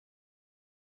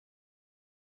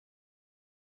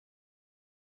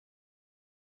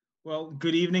Well,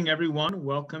 good evening, everyone.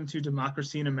 Welcome to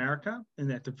Democracy in America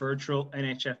and at the virtual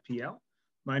NHFPL.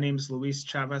 My name is Luis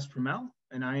Chavez-Primel,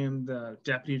 and I am the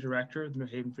Deputy Director of the New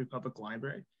Haven Free Public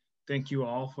Library. Thank you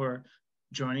all for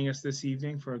joining us this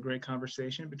evening for a great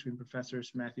conversation between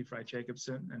Professors Matthew Fry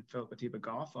Jacobson and Phillip Atiba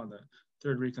Goff on the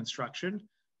third Reconstruction.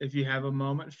 If you have a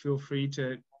moment, feel free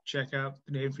to check out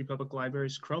the New Haven Free Public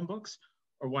Library's Chromebooks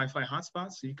or Wi-Fi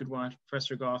hotspots so you could watch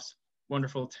Professor Goff's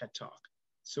wonderful TED Talk.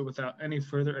 So without any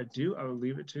further ado, I will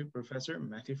leave it to Professor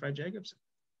Matthew Fry Jacobson.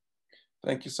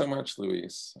 Thank you so much,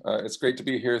 Luis. It's great to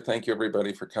be here. Thank you,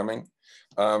 everybody, for coming.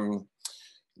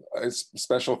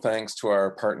 Special thanks to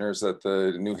our partners at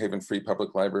the New Haven Free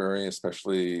Public Library,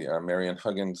 especially Marianne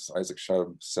Huggins, Isaac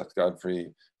Shub, Seth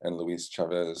Godfrey, and Luis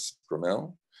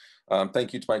Chavez-Primel.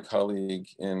 Thank you to my colleague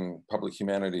in Public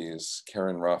Humanities,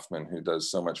 Karen Rothman, who does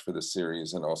so much for this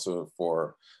series, and also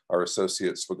for our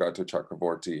associate, Swagato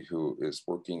Chakraborty, who is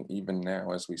working even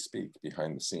now as we speak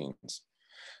behind the scenes.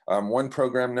 One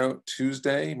program note,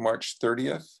 Tuesday, March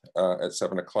 30th at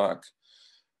 7 o'clock,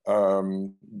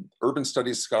 urban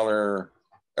studies scholar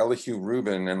Elihu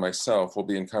Rubin and myself will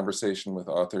be in conversation with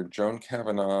author Joan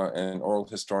Kavanaugh and oral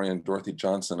historian Dorothy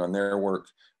Johnson on their work,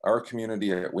 Our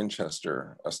Community at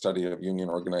Winchester, a study of union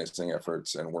organizing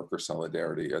efforts and worker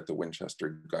solidarity at the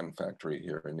Winchester Gun Factory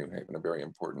here in New Haven, a very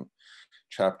important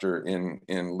chapter in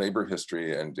labor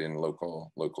history and in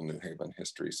local New Haven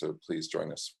history. So please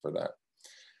join us for that.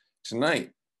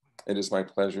 Tonight, it is my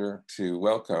pleasure to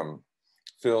welcome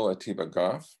Phil Atiba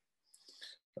Goff.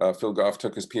 Phil Goff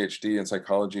took his PhD in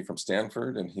psychology from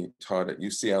Stanford, and he taught at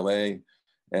UCLA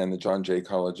and the John Jay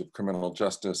College of Criminal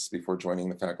Justice before joining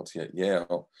the faculty at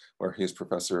Yale, where he is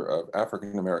professor of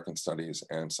African American Studies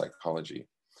and Psychology.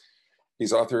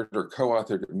 He's authored or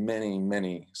co-authored many,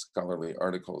 many scholarly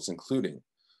articles, including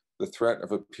The Threat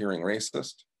of Appearing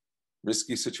Racist,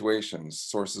 Risky Situations,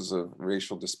 Sources of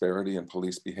Racial Disparity in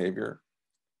Police Behavior,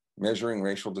 Measuring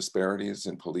Racial Disparities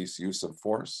in Police Use of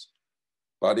Force,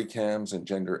 Body Cams and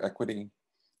Gender Equity,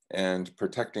 and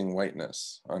Protecting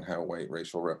Whiteness, on how white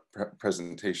racial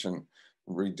representation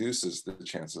reduces the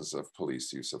chances of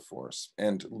police use of force,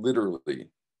 and literally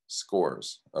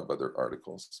scores of other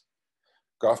articles.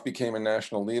 Goff became a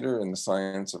national leader in the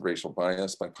science of racial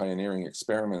bias by pioneering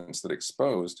experiments that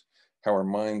exposed how our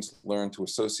minds learn to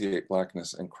associate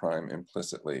Blackness and crime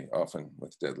implicitly, often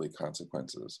with deadly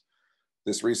consequences.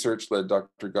 This research led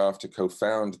Dr. Goff to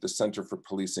co-found the Center for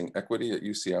Policing Equity at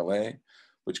UCLA,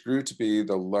 which grew to be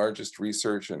the largest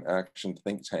research and action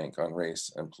think tank on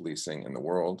race and policing in the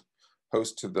world,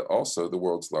 host to also the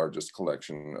world's largest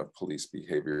collection of police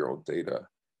behavioral data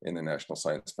in the National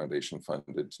Science Foundation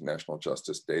funded National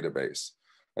Justice Database,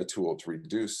 a tool to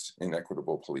reduce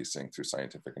inequitable policing through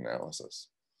scientific analysis.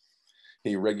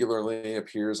 He regularly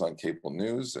appears on cable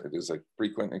news. It is a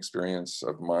frequent experience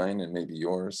of mine and maybe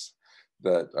yours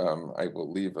that I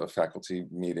will leave a faculty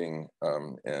meeting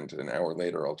and an hour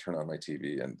later I'll turn on my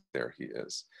TV and there he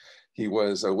is. He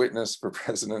was a witness for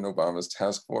President Obama's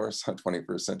task force on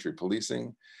 21st century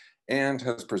policing and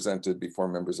has presented before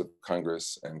members of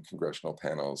Congress and congressional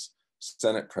panels,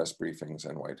 Senate press briefings,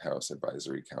 and White House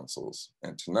advisory councils.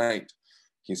 And tonight,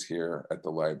 he's here at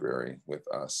the library with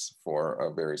us for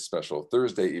a very special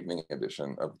Thursday evening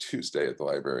edition of Tuesday at the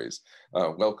Libraries.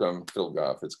 Welcome, Phil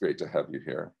Goff. It's great to have you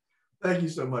here. Thank you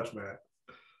so much, Matt.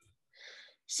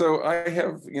 So I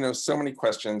have, so many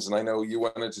questions, and I know you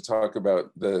wanted to talk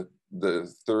about the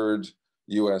third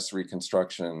U.S.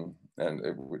 Reconstruction, and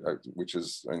which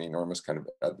is an enormous kind of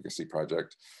advocacy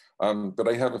project. But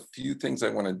I have a few things I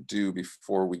want to do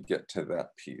before we get to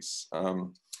that piece.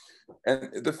 And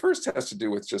the first has to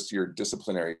do with just your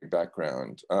disciplinary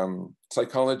background.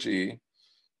 Psychology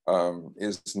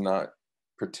is not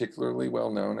particularly well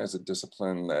known as a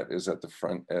discipline that is at the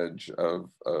front edge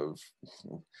of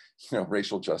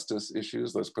racial justice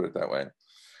issues, let's put it that way.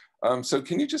 So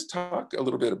can you just talk a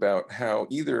little bit about how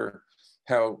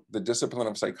the discipline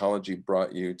of psychology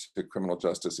brought you to criminal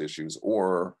justice issues,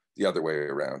 or the other way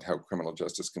around, how criminal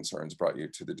justice concerns brought you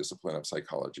to the discipline of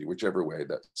psychology, whichever way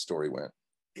that story went?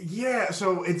 Yeah,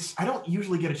 so I don't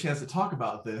usually get a chance to talk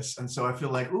about this, and so I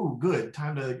feel like, ooh, good,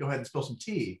 time to go ahead and spill some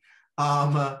tea.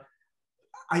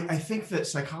 I think that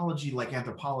psychology, like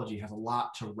anthropology, has a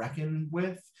lot to reckon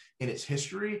with in its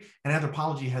history, and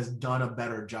anthropology has done a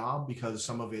better job because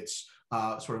some of its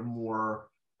sort of more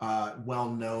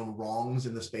well-known wrongs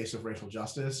in the space of racial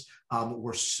justice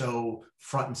were so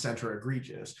front and center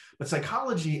egregious. But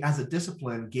psychology as a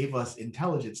discipline gave us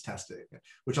intelligence testing,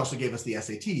 which also gave us the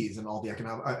SATs and all the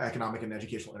economic and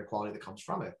educational inequality that comes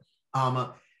from it.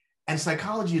 And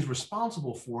psychology is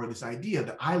responsible for this idea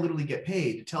that I literally get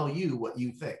paid to tell you what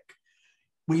you think,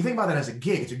 when you think about that as a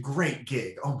gig, it's a great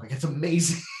gig. Oh my God, it's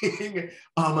amazing.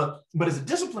 But as a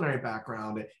disciplinary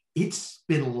background, it's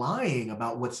been lying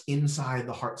about what's inside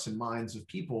the hearts and minds of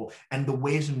people and the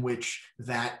ways in which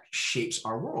that shapes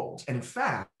our world. And in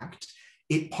fact,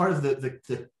 part of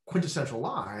the quintessential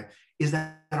lie is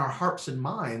that our hearts and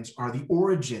minds are the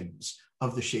origins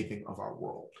of the shaping of our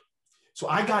world. So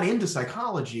I got into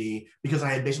psychology because I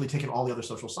had basically taken all the other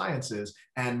social sciences,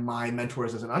 and my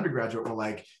mentors as an undergraduate were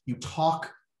like, you talk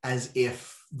as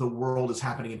if the world is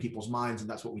happening in people's minds, and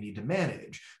that's what we need to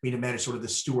manage. We need to manage sort of the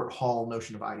Stuart Hall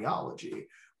notion of ideology.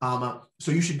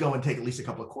 So you should go and take at least a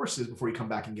couple of courses before you come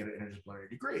back and get an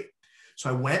interdisciplinary degree. So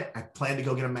I planned to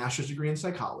go get a master's degree in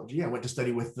psychology. I went to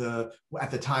study with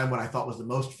at the time, what I thought was the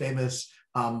most famous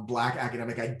Black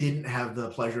academic. I didn't have the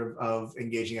pleasure of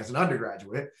engaging as an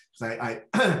undergraduate because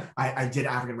I did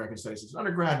African-American studies as an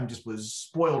undergrad and just was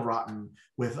spoiled rotten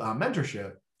with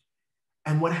mentorship.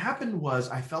 And what happened was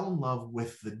I fell in love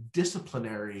with the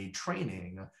disciplinary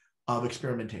training of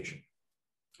experimentation,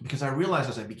 because I realized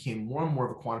as I became more and more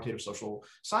of a quantitative social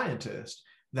scientist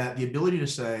that the ability to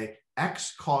say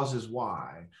X causes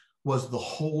Y was the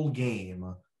whole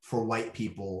game for white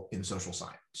people in social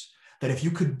science. That if you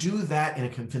could do that in a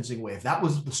convincing way, if that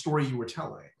was the story you were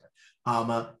telling,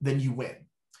 then you win.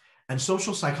 And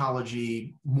social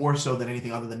psychology, more so than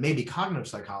anything other than maybe cognitive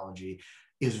psychology,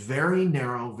 is very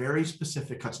narrow, very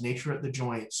specific, cuts nature at the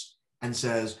joints, and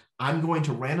says, I'm going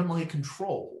to randomly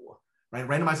control, right?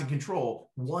 Randomize and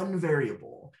control one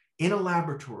variable in a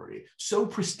laboratory so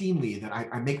pristinely that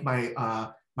I make my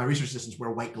research assistants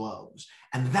wear white gloves.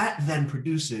 And that then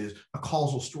produces a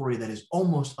causal story that is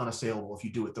almost unassailable if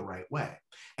you do it the right way.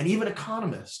 And even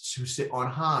economists who sit on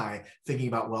high thinking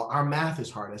about, well, our math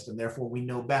is hardest and therefore we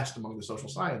know best among the social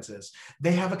sciences,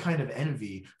 they have a kind of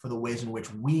envy for the ways in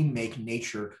which we make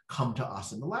nature come to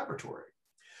us in the laboratory.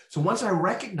 So once I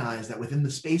recognized that within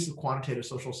the space of quantitative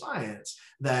social science,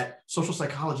 that social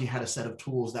psychology had a set of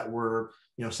tools that were,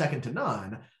 second to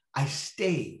none, I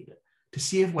stayed to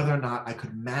see if whether or not I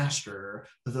could master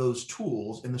those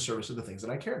tools in the service of the things that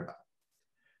I cared about.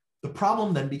 The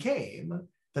problem then became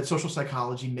that social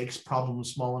psychology makes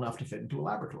problems small enough to fit into a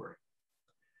laboratory.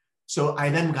 So I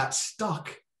then got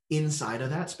stuck inside of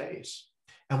that space.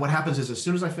 And what happens is, as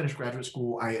soon as I finished graduate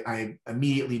school, I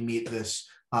immediately meet this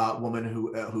woman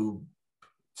who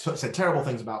said terrible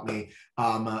things about me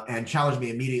and challenged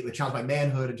my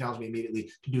manhood and challenged me immediately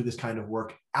to do this kind of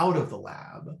work out of the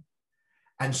lab.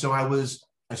 And so I was,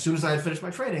 as soon as I had finished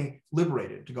my training,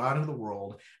 liberated to go out into the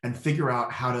world and figure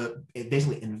out how to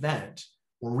basically invent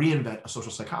or reinvent a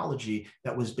social psychology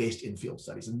that was based in field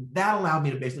studies. And that allowed me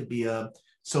to basically be a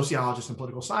sociologist and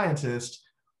political scientist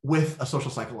with a social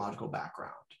psychological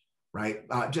background, right?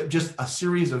 Just a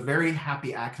series of very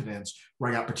happy accidents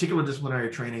where I got particular disciplinary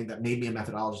training that made me a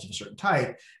methodologist of a certain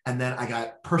type. And then I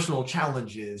got personal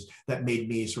challenges that made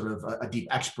me sort of a deep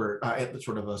expert,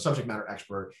 sort of a subject matter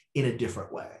expert in a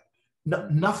different way. No,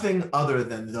 nothing other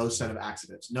than those set of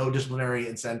accidents. No disciplinary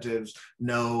incentives,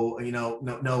 no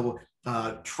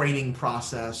training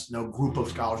process, no group of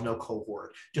scholars, no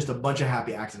cohort. Just a bunch of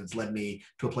happy accidents led me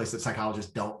to a place that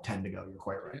psychologists don't tend to go. You're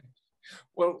quite right.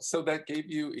 Well, so it gave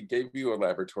you a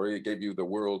laboratory, it gave you the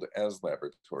world as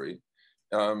laboratory.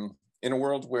 In a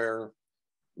world where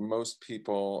most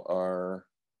people are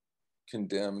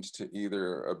condemned to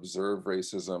either observe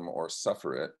racism or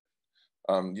suffer it,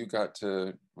 you got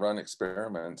to run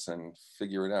experiments and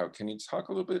figure it out. Can you talk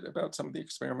a little bit about some of the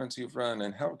experiments you've run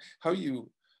and how you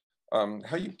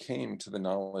came to the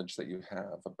knowledge that you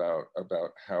have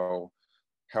about how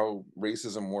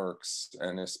racism works,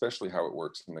 and especially how it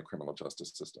works in the criminal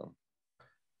justice system?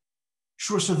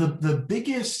 Sure. So the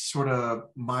biggest sort of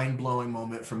mind-blowing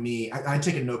moment for me, I'd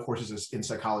taken no courses in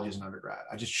psychology as an undergrad.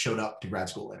 I just showed up to grad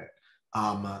school in it.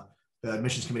 The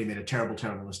admissions committee made a terrible,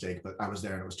 terrible mistake, but I was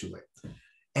there and it was too late.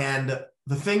 And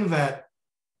the thing that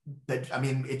it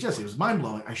was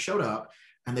mind-blowing. I showed up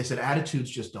and they said, attitudes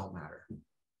just don't matter.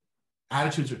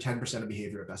 Attitudes are 10% of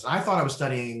behavior at best. I thought I was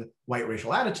studying white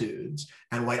racial attitudes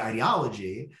and white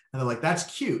ideology. And they're like,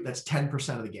 that's cute. That's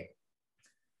 10% of the game.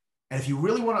 And if you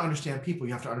really want to understand people,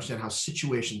 you have to understand how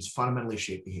situations fundamentally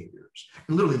shape behaviors,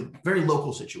 and literally very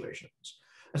local situations.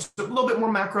 And so a little bit more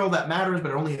macro that matters,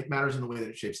 but it only matters in the way that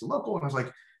it shapes the local. And I was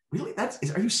like, really?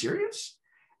 Are you serious?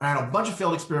 And I had a bunch of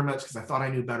failed experiments because I thought I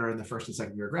knew better in the first and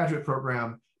second year graduate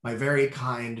program. My very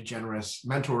kind, generous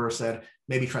mentor said,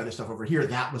 maybe try this stuff over here.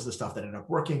 That was the stuff that ended up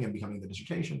working and becoming the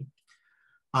dissertation.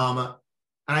 And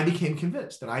I became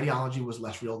convinced that ideology was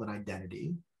less real than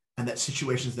identity, and that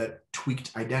situations that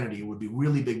tweaked identity would be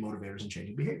really big motivators in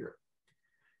changing behavior.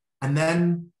 And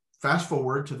then fast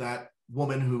forward to that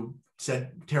woman who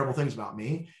said terrible things about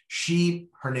me. She,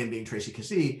 her name being Tracy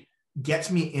Cassie,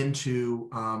 gets me into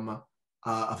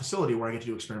a facility where I get to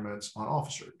do experiments on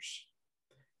officers.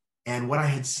 And what I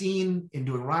had seen in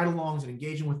doing ride-alongs and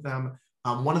engaging with them,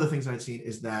 one of the things I'd seen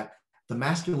is that the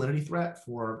masculinity threat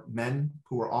for men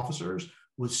who were officers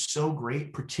was so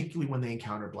great, particularly when they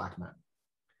encountered Black men.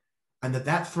 And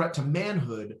that threat to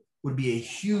manhood would be a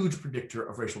huge predictor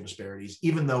of racial disparities,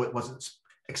 even though it wasn't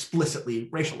explicitly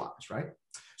racialized, right?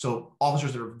 So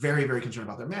officers that are very, very concerned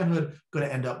about their manhood going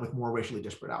to end up with more racially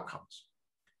disparate outcomes.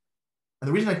 And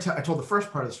the reason I told the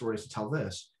first part of the story is to tell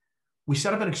this. We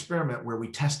set up an experiment where we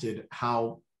tested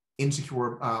how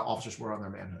insecure officers were on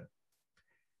their manhood.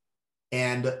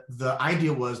 And the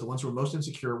idea was the ones who were most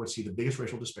insecure would see the biggest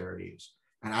racial disparities.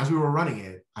 And as we were running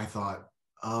it, I thought,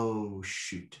 oh,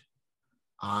 shoot,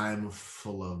 I'm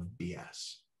full of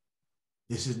BS.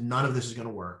 None of this is going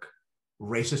to work.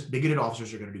 Racist, bigoted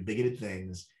officers are going to do bigoted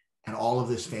things. And all of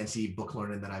this fancy book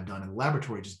learning that I've done in the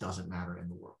laboratory just doesn't matter in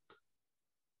the world.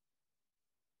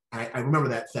 I remember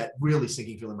that really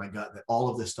sinking feeling in my gut that all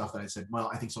of this stuff that I said,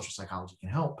 well, I think social psychology can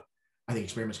help. I think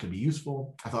experiments can be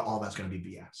useful. I thought all that's going to be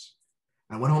BS.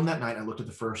 I went home that night. I looked at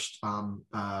the first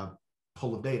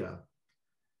pull of data,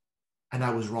 and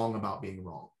I was wrong about being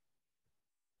wrong.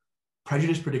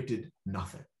 Prejudice predicted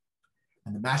nothing.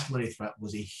 And the masculinity threat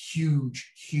was a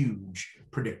huge, huge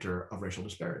predictor of racial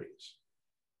disparities.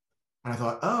 And I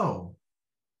thought, oh,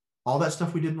 all that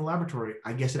stuff we did in the laboratory,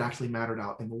 I guess it actually mattered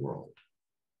out in the world.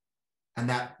 And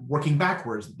that working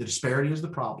backwards, the disparity is the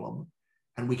problem.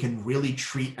 And we can really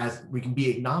we can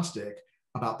be agnostic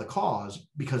about the cause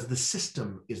because the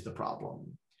system is the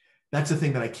problem. That's the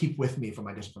thing that I keep with me from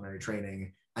my disciplinary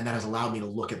training. And that has allowed me to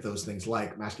look at those things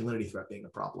like masculinity threat being a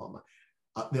problem,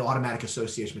 the automatic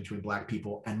association between Black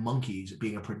people and monkeys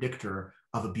being a predictor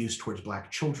of abuse towards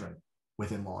Black children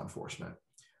within law enforcement.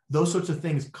 Those sorts of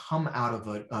things come out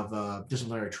of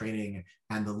disciplinary training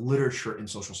and the literature in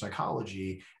social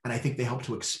psychology. And I think they help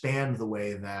to expand the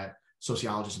way that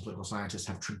sociologists and political scientists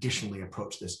have traditionally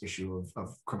approached this issue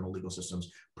of criminal legal systems,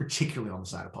 particularly on the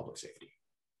side of public safety.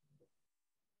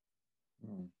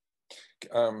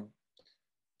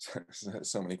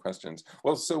 So many questions.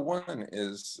 Well, so one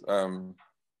is,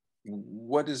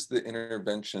 what is the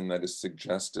intervention that is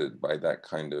suggested by that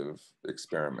kind of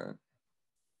experiment?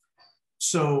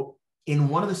 So in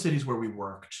one of the cities where we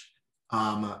worked,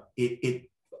 it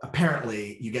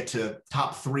apparently you get to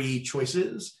top 3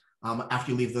 choices.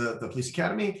 After you leave the police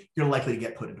academy, you're likely to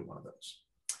get put into one of those.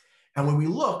 And when we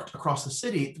looked across the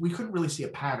city, we couldn't really see a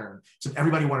pattern. So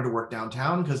everybody wanted to work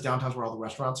downtown because downtown's where all the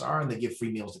restaurants are and they give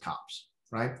free meals to cops,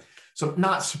 right? So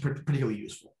not particularly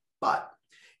useful. But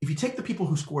if you take the people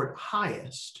who scored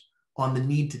highest on the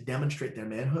need to demonstrate their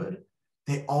manhood,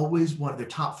 they always want their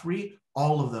top 3.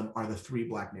 All of them are the 3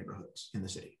 Black neighborhoods in the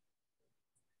city.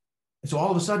 And so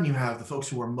all of a sudden you have the folks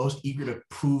who are most eager to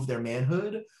prove their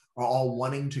manhood are all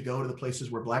wanting to go to the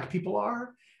places where Black people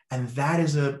are. And that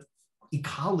is a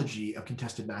ecology of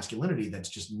contested masculinity that's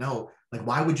just like,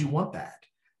 why would you want that?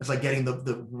 It's like getting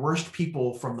the worst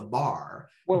people from the bar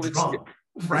drunk,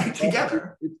 right,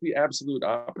 together. It's the absolute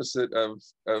opposite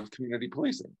of community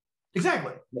policing.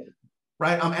 Exactly. Yeah.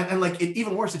 Right. And like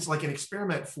even worse, it's like an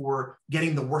experiment for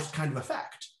getting the worst kind of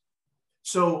effect.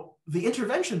 So the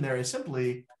intervention there is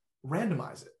simply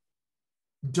randomize it.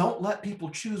 Don't let people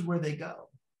choose where they go.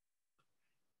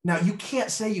 Now, you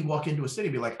can't say you walk into a city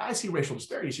and be like, I see racial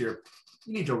disparities here.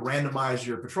 You need to randomize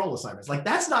your patrol assignments. Like,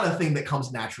 that's not a thing that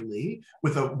comes naturally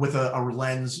with a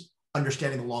lens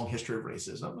understanding the long history of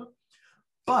racism.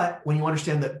 But when you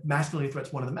understand that masculinity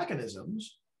threat's one of the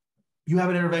mechanisms, you have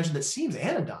an intervention that seems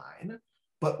anodyne,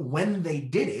 but when they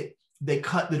did it, they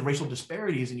cut the racial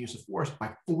disparities in use of force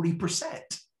by 40%.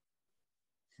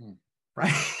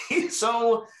 Right?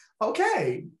 So,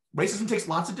 okay, racism takes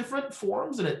lots of different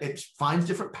forms and it finds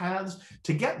different paths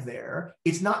to get there.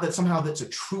 It's not that somehow that's a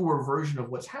truer version of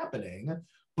what's happening,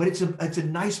 but it's a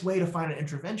nice way to find an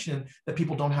intervention that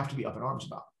people don't have to be up in arms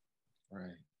about.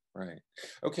 Right.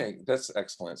 Okay, that's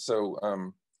excellent. So,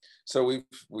 so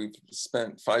we've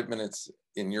spent 5 minutes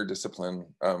in your discipline.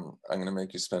 I'm going to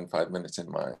make you spend 5 minutes in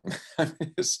mine. I'm a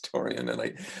historian, and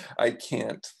I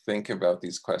can't think about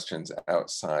these questions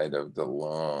outside of the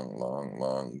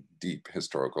long, deep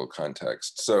historical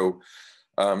context. So,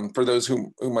 for those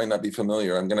who might not be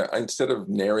familiar, instead of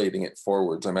narrating it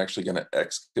forwards, I'm actually going to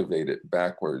excavate it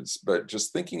backwards. But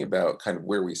just thinking about kind of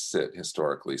where we sit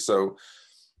historically. So,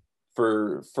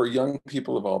 for young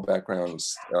people of all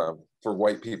backgrounds, for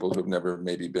white people who've never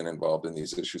maybe been involved in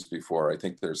these issues before, I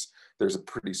think there's a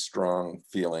pretty strong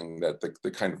feeling that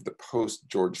the kind of the post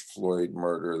George Floyd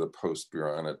murder, the post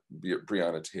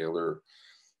Breonna Taylor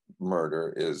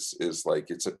murder is like,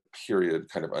 it's a period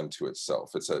kind of unto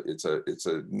itself. It's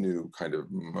a new kind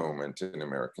of moment in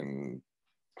American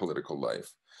political life.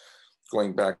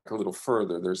 Going back a little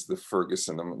further, there's the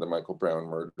Ferguson, the Michael Brown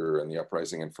murder, and the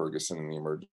uprising in Ferguson and the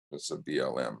emergence of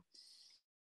BLM.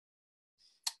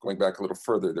 Going back a little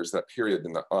further, there's that period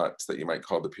in the aughts that you might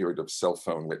call the period of cell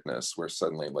phone witness, where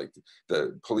suddenly like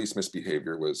the police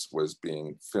misbehavior was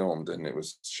being filmed and it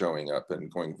was showing up and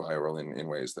going viral in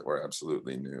ways that were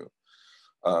absolutely new.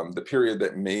 The period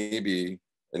that maybe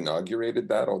inaugurated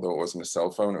that, although it wasn't a cell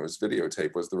phone, it was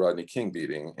videotape, was the Rodney King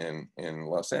beating in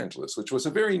Los Angeles, which was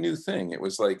a very new thing. It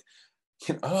was like,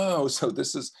 oh, so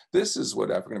this is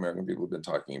what African-American people have been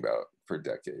talking about for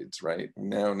decades, right?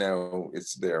 Now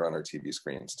it's there on our TV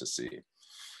screens to see.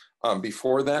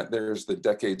 Before that, there's the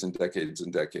decades and decades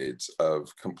and decades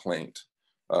of complaint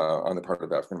on the part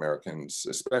of African-Americans,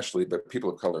 especially, but people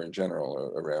of color in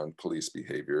general, around police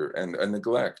behavior and a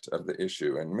neglect of the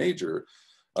issue, and major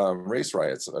race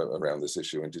riots around this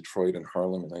issue in Detroit and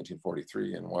Harlem in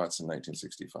 1943 and Watts in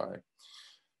 1965.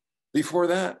 Before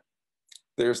that,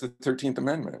 there's the 13th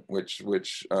Amendment, which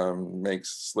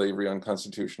makes slavery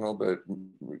unconstitutional, but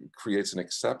creates an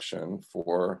exception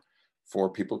for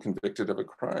people convicted of a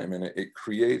crime. And it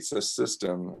creates a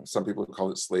system, some people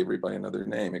call it slavery by another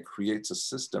name. It creates a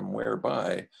system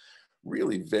whereby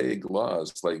really vague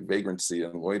laws like vagrancy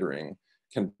and loitering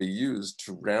can be used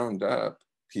to round up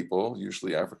people,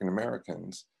 usually African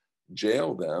Americans,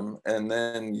 jail them, and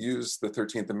then use the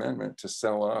 13th Amendment to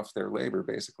sell off their labor,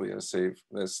 basically as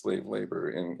slave labor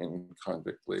in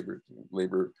convict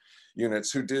labor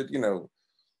units who did,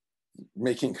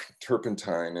 making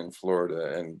turpentine in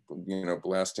Florida and,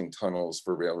 blasting tunnels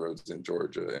for railroads in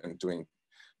Georgia and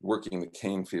working the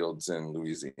cane fields in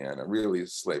Louisiana, really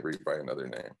slavery by another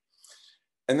name.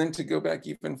 And then to go back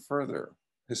even further,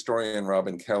 historian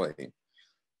Robin Kelly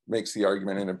makes the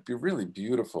argument in a really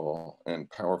beautiful and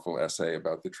powerful essay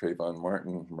about the Trayvon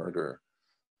Martin murder.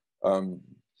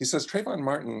 He says Trayvon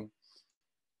Martin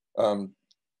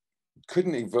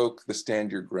couldn't evoke the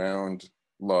stand your ground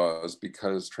laws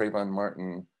because Trayvon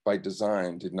Martin, by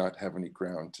design, did not have any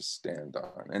ground to stand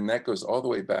on. And that goes all the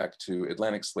way back to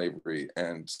Atlantic slavery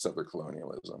and settler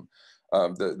colonialism,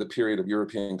 the period of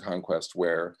European conquest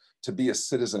where to be a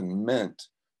citizen meant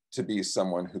to be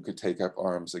someone who could take up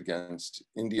arms against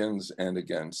Indians and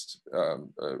against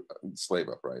slave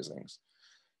uprisings.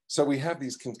 So we have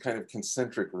these kind of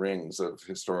concentric rings of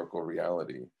historical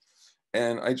reality.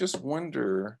 And I just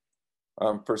wonder,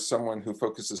 for someone who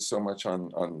focuses so much on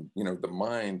the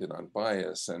mind and on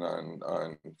bias and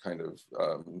on kind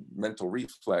of mental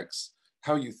reflex,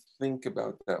 how you think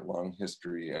about that long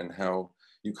history and how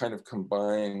you kind of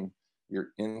combine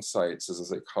your insights as a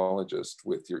psychologist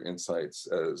with your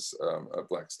insights as a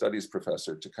Black Studies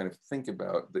professor to kind of think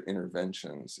about the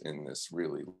interventions in this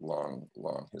really long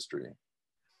history.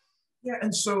 Yeah,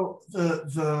 and so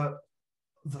the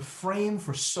frame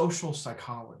for social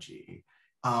psychology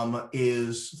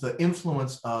is the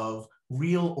influence of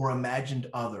real or imagined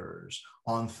others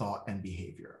on thought and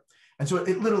behavior. And so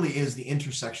it literally is the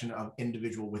intersection of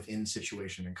individual within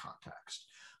situation and context.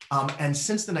 And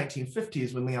since the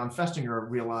 1950s, when Leon Festinger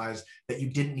realized that you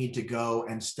didn't need to go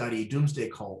and study doomsday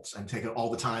cults and take all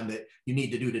the time that you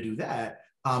need to do that,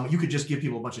 you could just give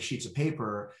people a bunch of sheets of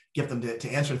paper, get them to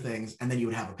answer things, and then you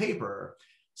would have a paper.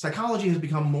 Psychology has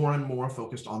become more and more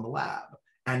focused on the lab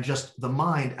and just the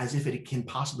mind as if it can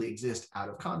possibly exist out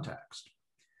of context.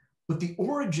 But the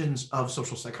origins of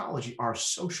social psychology are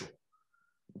social.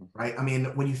 Right. I mean,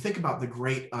 when you think about the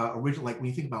great original, like when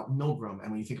you think about Milgram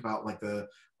and when you think about like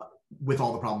with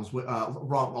all the problems,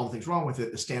 all the things wrong with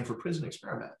it, the Stanford prison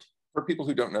experiment. For people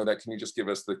who don't know that, can you just give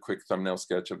us the quick thumbnail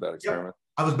sketch of that experiment?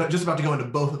 Yep. I was just about to go into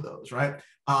both of those, right?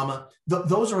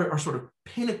 Those are sort of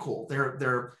pinnacle.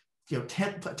 They're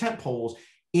tent poles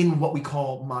in what we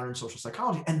call modern social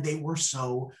psychology, and they were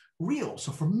so real.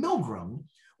 So for Milgram,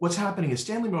 what's happening is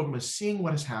Stanley Milgram is seeing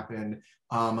what has happened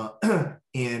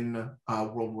in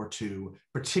World War II,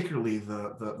 particularly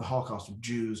the Holocaust of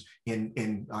Jews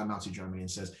in Nazi Germany,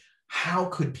 and says, how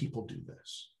could people do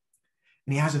this?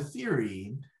 And he has a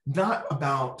theory, not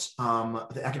about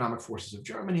the economic forces of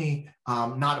Germany,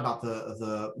 not about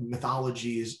the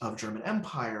mythologies of German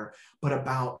Empire, but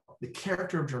about the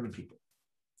character of German people.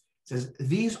 He says,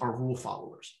 these are rule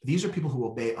followers. These are people who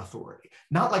obey authority,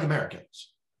 not like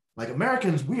Americans. Like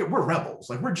Americans, we're rebels,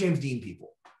 like we're James Dean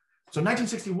people. So in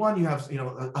 1961, you have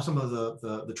some of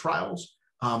the trials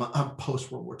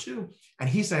post World War II, and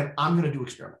he said, I'm going to do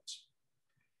experiments.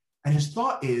 And his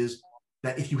thought is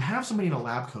that if you have somebody in a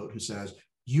lab coat who says,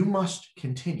 you must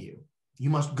continue, you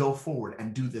must go forward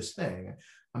and do this thing,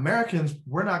 Americans,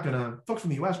 folks from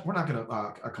the US, we're not going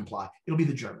to comply. It'll be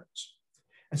the Germans.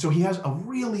 And so he has a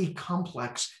really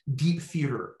complex, deep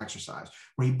theater exercise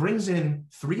where he brings in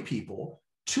 3 people.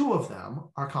 2 of them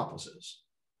are accomplices,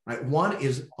 right? One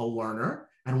is a learner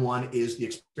and one is the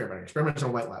experimenter. Experiments are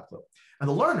a white lab coat. And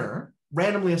the learner,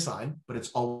 randomly assigned, but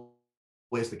it's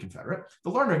always the Confederate, the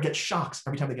learner gets shocks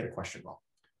every time they get a question wrong.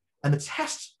 And the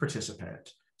test participant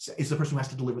is the person who has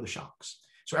to deliver the shocks.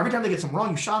 So every time they get something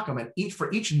wrong, you shock them, and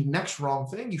for each next wrong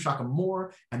thing, you shock them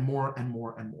more and more and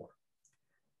more and more.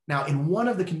 Now, in one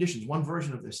of the conditions, one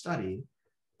version of this study,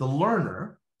 the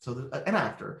learner, so an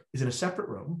actor, is in a separate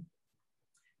room,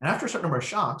 and after a certain number of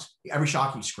shocks, every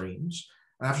shock he screams,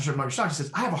 and after a certain number of shocks, he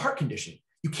says, I have a heart condition.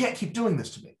 You can't keep doing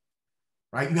this to me,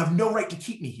 right? You have no right to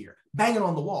keep me here. Banging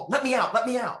on the wall. Let me out, let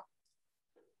me out.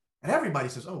 And everybody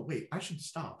says, oh, wait, I should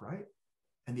stop, right?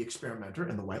 And the experimenter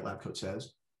in the white lab coat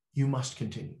says, you must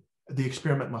continue. The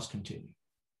experiment must continue.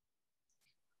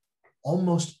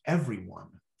 Almost everyone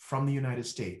from the United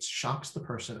States shocks the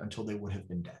person until they would have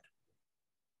been dead.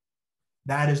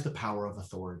 That is the power of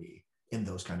authority in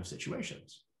those kind of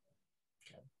situations.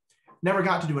 Okay. Never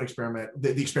got to do an experiment,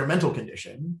 the experimental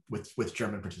condition with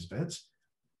German participants,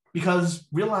 because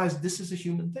realized this is a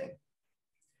human thing.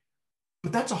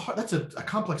 But that's a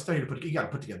complex study to put. You got to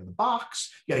put together the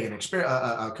box. You got to get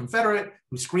a Confederate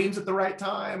who screams at the right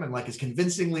time and is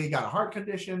convincingly got a heart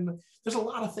condition. There's a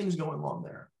lot of things going on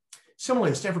there.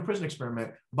 Similarly, the Stanford prison experiment,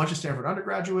 a bunch of Stanford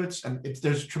undergraduates, and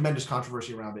there's tremendous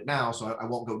controversy around it now, so I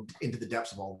won't go into the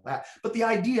depths of all of that. But the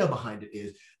idea behind it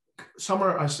is some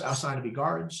are assigned to be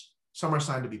guards, some are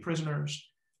assigned to be prisoners,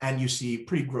 and you see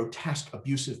pretty grotesque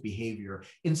abusive behavior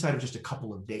inside of just a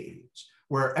couple of days,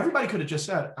 where everybody could have just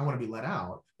said, I want to be let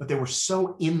out, but they were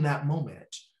so in that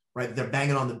moment, right? They're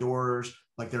banging on the doors,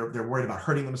 they're worried about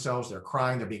hurting themselves, they're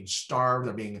crying, they're being starved,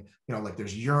 they're being,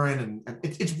 there's urine, and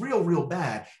it's real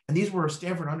bad. And these were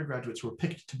Stanford undergraduates who were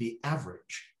picked to be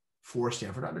average for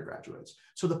Stanford undergraduates.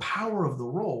 So the power of the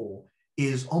role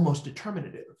is almost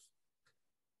determinative.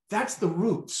 That's the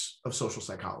roots of social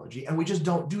psychology. And we just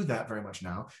don't do that very much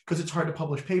now because it's hard to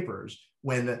publish papers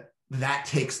when that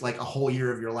takes a whole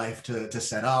year of your life to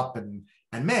set up and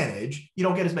manage. You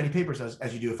don't get as many papers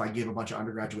as you do if I give a bunch of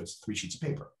undergraduates 3 sheets of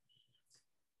paper.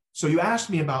 So you asked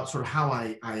me about sort of how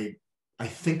I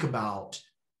think about,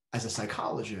 as a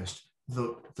psychologist,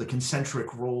 the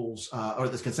concentric roles or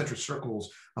the concentric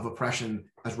circles of oppression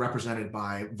as represented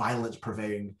by violence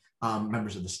pervading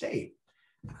members of the state.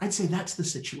 I'd say that's the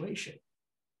situation.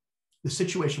 The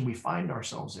situation we find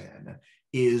ourselves in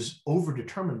is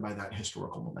overdetermined by that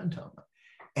historical momentum.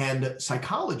 And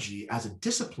psychology as a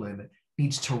discipline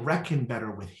needs to reckon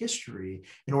better with history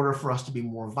in order for us to be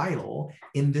more vital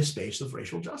in this space of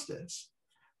racial justice.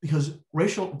 Because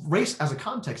race as a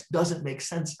context doesn't make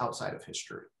sense outside of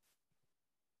history.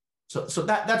 So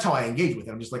that's how I engage with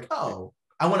it. I'm just oh,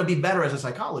 I want to be better as a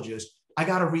psychologist. I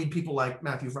got to read people like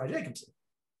Matthew Fry Jacobson.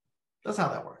 That's how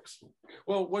that works.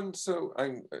 Well,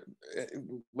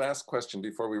 last question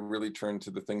before we really turn to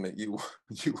the thing that you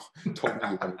told me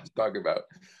you wanted to talk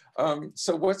about.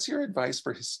 So what's your advice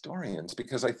for historians?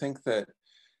 Because I think that,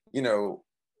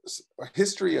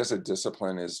 history as a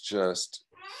discipline is just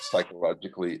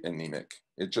psychologically anemic.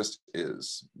 It just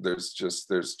is. There's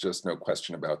just no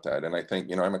question about that. And I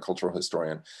think, I'm a cultural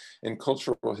historian. In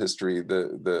cultural history,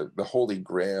 the holy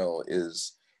grail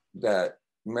is that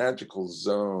magical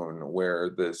zone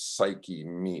where the psyche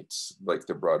meets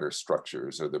the broader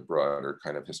structures or the broader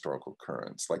kind of historical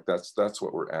currents. That's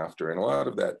what we're after. And a lot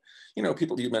of that,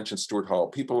 people, you mentioned Stuart Hall,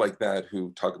 people like that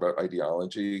who talk about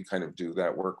ideology kind of do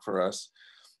that work for us.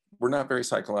 We're not very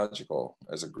psychological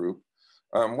as a group.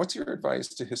 What's your advice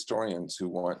to historians who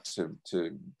want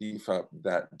to beef up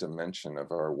that dimension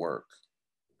of our work?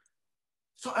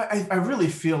 So I really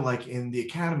feel like in the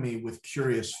academy with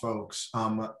curious folks,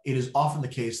 it is often the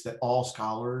case that all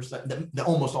scholars, that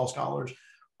almost all scholars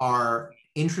are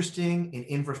interesting in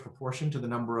inverse proportion to the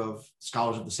number of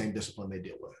scholars of the same discipline they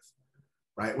deal with,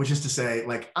 right? Which is to say,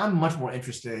 I'm much more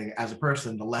interesting as a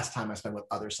person the less time I spend with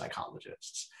other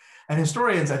psychologists. And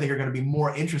historians, I think, are going to be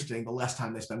more interesting the less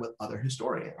time they spend with other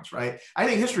historians, right? I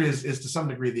think history is to some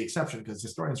degree the exception because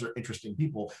historians are interesting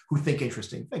people who think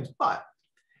interesting things. But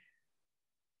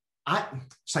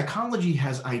psychology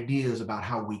has ideas about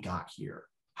how we got here,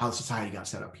 how society got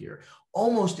set up here,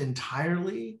 almost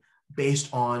entirely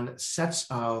based on sets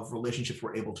of relationships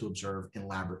we're able to observe in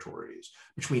laboratories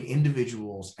between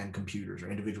individuals and computers, or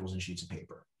individuals and sheets of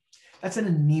paper. That's an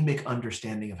anemic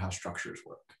understanding of how structures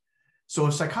work. So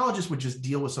if psychologists would just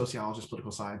deal with sociologists,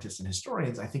 political scientists, and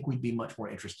historians, I think we'd be much more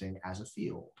interesting as a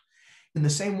field. In the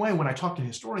same way, when I talk to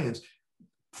historians,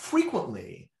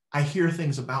 frequently I hear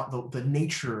things about the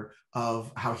nature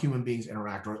of how human beings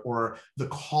interact, or the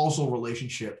causal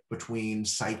relationship between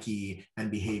psyche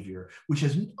and behavior, which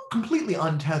is completely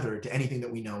untethered to anything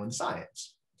that we know in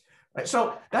science. Right?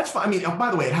 So that's fine. I mean,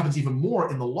 by the way, it happens even more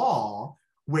in the law,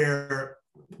 where,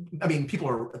 I mean,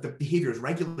 the behavior is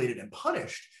regulated and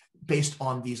punished based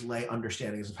on these lay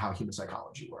understandings of how human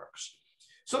psychology works.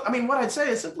 So, I mean, what I'd say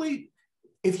is simply,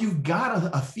 if you've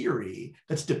got a theory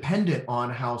that's dependent on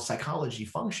how psychology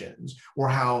functions, or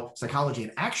how psychology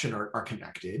and action are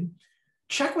connected,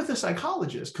 check with a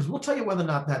psychologist, because we'll tell you whether or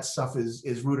not that stuff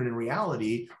is rooted in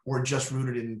reality or just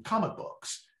rooted in comic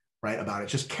books, right? About it,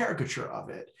 just caricature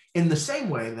of it. In the same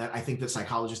way that I think that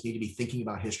psychologists need to be thinking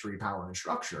about history, power, and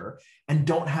structure, and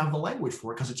don't have the language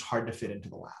for it because it's hard to fit into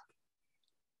the lab.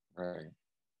 Right,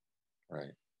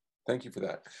 right. Thank you for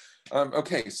that.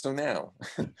 Okay, so now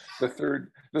the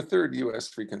third U.S.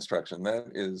 Reconstruction.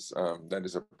 That is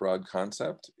a broad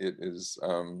concept. It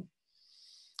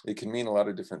can mean a lot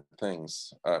of different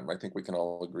things. I think we can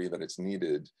all agree that it's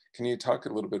needed. Can you talk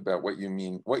a little bit about what you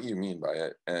mean by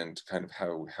it, and kind of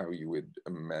how you would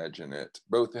imagine it,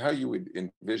 both how you would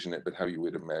envision it, but how you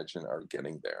would imagine our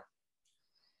getting there?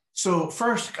 So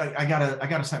first, I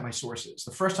gotta cite my sources.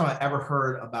 The first time I ever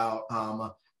heard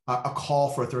about a call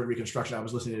for a third Reconstruction, I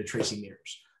was listening to Tracy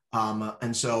Mears.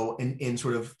 And so in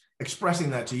sort of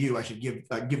expressing that to you, I should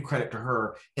give credit to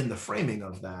her in the framing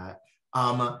of that.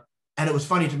 And it was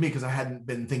funny to me because I hadn't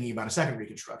been thinking about a second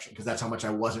Reconstruction, because that's how much I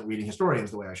wasn't reading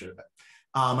historians the way I should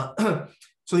have been.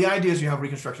 So the idea is you have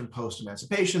Reconstruction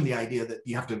post-emancipation, the idea that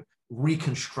you have to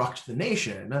reconstruct the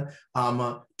nation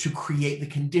to create the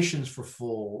conditions for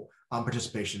full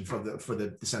participation for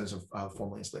the descendants of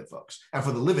formerly enslaved folks, and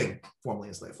for the living formerly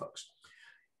enslaved folks.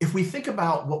 If we think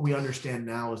about what we understand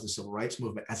now as the Civil Rights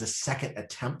Movement as a second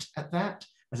attempt at that,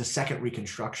 as a second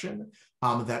Reconstruction,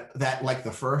 that like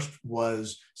the first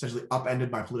was essentially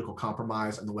upended by political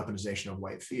compromise and the weaponization of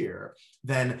white fear,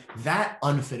 then that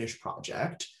unfinished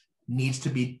project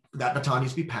that baton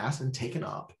needs to be passed and taken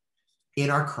up in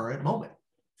our current moment.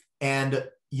 And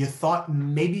you thought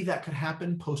maybe that could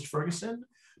happen post-Ferguson,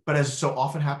 but as so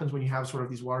often happens when you have sort of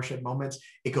these watershed moments,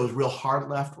 it goes real hard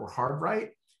left or hard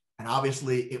right. And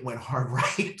obviously it went hard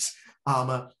right,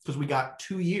 because we got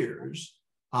 2 years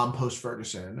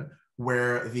post-Ferguson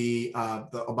where the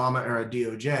Obama era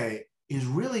DOJ is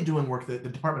really doing work that the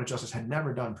Department of Justice had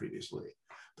never done previously.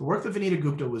 The work that Vanita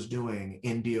Gupta was doing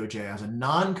in DOJ as a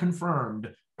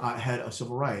non-confirmed head of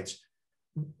civil rights,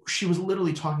 she was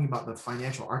literally talking about the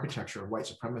financial architecture of white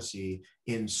supremacy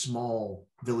in small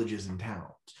villages and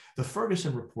towns. The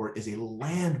Ferguson report is a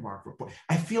landmark report.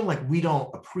 I feel like we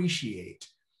don't appreciate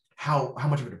how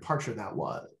much of a departure that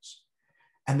was.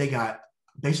 And they got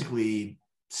basically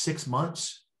 6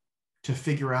 months to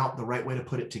figure out the right way to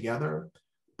put it together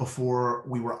before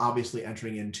we were obviously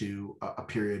entering into a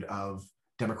period of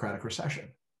democratic recession,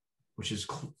 which is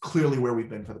clearly where we've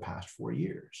been for the past 4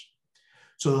 years.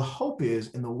 So the hope is,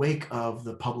 in the wake of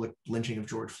the public lynching of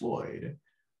George Floyd,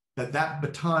 that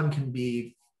baton can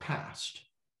be passed,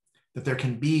 that there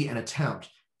can be an attempt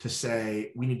to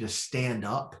say, we need to stand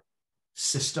up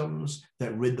systems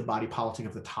that rid the body politic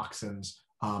of the toxins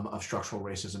of structural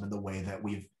racism in the way that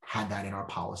we've had that in our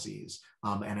policies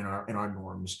and in our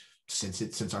norms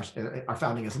since our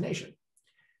founding as a nation.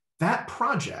 That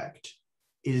project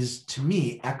is, to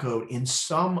me, echoed in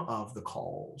some of the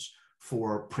calls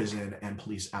for prison and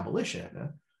police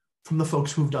abolition from the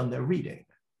folks who've done their reading,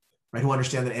 right? Who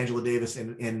understand that Angela Davis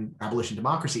in Abolition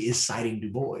Democracy is citing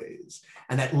Du Bois.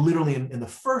 And that literally in the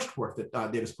first work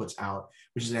that Davis puts out,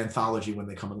 which is an anthology, When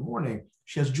They Come in the Morning,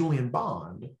 she has Julian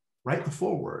Bond write the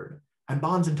foreword. And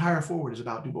Bond's entire foreword is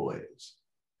about Du Bois,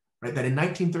 right? That in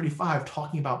 1935,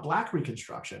 talking about Black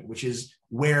Reconstruction, which is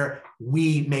where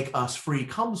We Make Us Free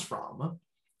comes from,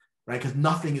 right? Because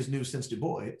nothing is new since Du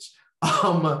Bois.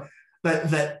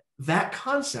 That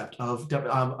concept of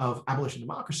abolition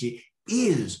democracy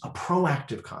is a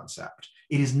proactive concept.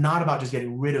 It is not about just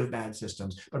getting rid of bad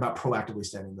systems, but about proactively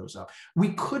standing those up. We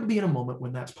could be in a moment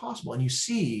when that's possible. And you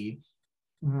see,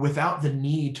 without the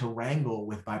need to wrangle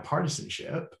with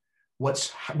bipartisanship,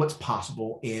 what's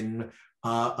possible in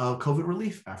COVID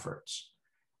relief efforts.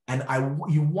 And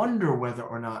you wonder whether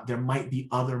or not there might be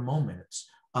other moments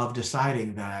of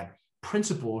deciding that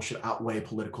principle should outweigh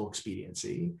political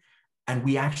expediency, And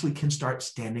we actually can start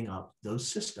standing up those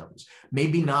systems.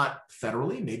 Maybe not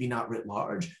federally, maybe not writ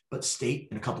large, but state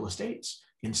in a couple of states,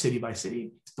 in city by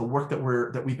city. The work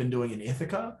that we've been doing in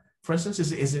Ithaca, for instance,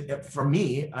 is for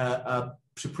me a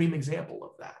supreme example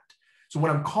of that. So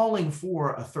when I'm calling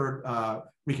for a third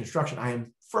Reconstruction, I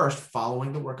am first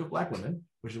following the work of Black women,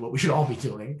 which is what we should all be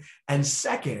doing, and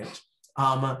second,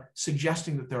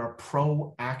 suggesting that there are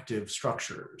proactive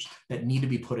structures that need to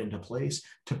be put into place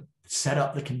to set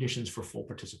up the conditions for full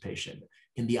participation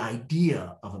in the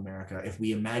idea of America, if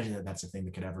we imagine that that's a thing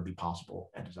that could ever be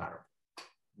possible and desirable.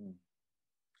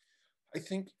 I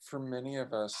think for many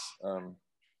of us, on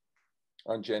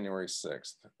January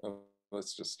 6th,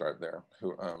 let's just start there,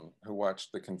 who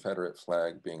watched the Confederate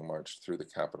flag being marched through the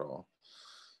Capitol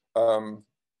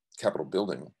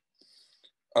building.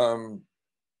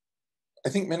 I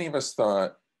think many of us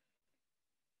thought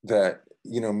that,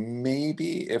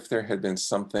 maybe if there had been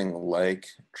something like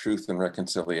Truth and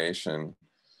Reconciliation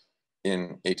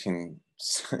in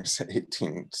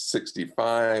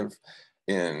 1865,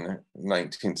 in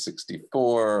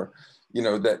 1964,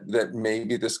 that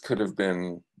maybe this could have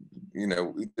been,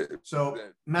 So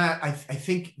Matt, I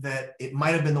think that it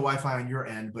might have been the Wi-Fi on your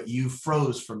end, but you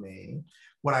froze for me.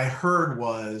 What I heard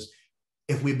was,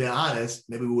 if we'd been honest,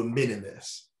 maybe we wouldn't been in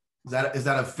this. Is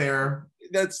that a fair?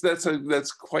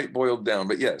 That's quite boiled down,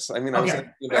 but yes, I mean, okay.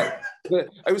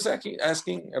 I was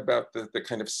asking about the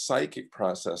kind of psychic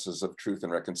processes of truth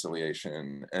and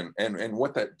reconciliation and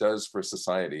what that does for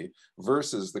society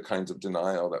versus the kinds of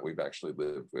denial that we've actually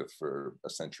lived with for a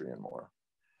century and more.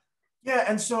 Yeah,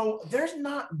 and so there's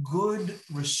not good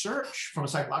research from a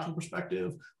psychological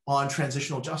perspective on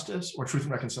transitional justice or truth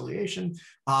and reconciliation.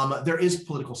 There is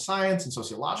political science and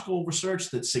sociological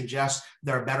research that suggests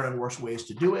there are better and worse ways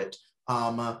to do it,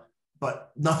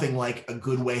 but nothing like a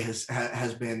good way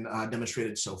has been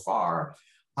demonstrated so far.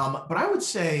 But I would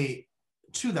say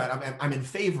to that, I'm in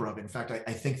favor of it. In fact,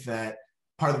 I think that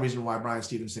part of the reason why Bryan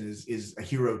Stevenson is a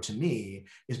hero to me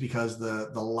is because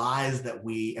the lies that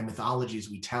and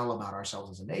mythologies we tell about ourselves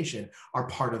as a nation are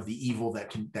part of the evil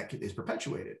that is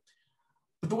perpetuated.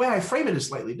 But the way I frame it is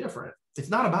slightly different.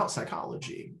 It's not about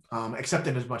psychology, except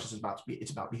in as much as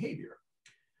it's about behavior.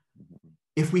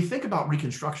 If we think about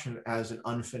Reconstruction as an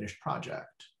unfinished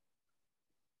project,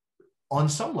 on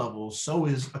some levels, so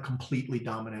is a completely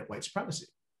dominant white supremacy.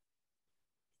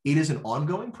 It is an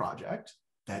ongoing project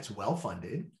that's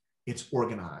well-funded, it's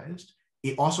organized.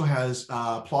 It also has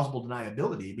plausible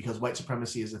deniability because white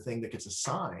supremacy is a thing that gets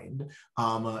assigned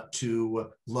to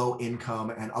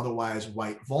low-income and otherwise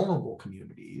white vulnerable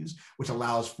communities, which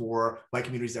allows for white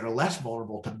communities that are less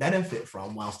vulnerable to benefit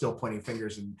from while still pointing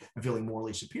fingers and feeling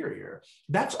morally superior.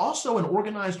 That's also an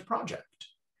organized project.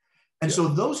 And so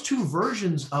those two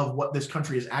versions of what this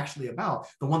country is actually about,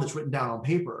 the one that's written down on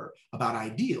paper about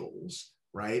ideals,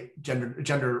 right,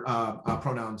 gender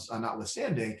pronouns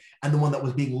notwithstanding, and the one that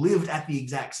was being lived at the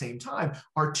exact same time,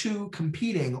 are two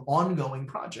competing ongoing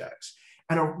projects.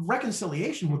 And a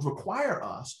reconciliation would require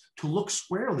us to look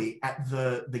squarely at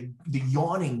the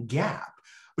yawning gap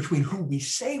between who we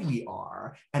say we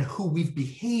are and who we've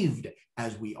behaved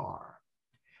as we are.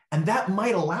 And that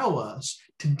might allow us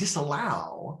to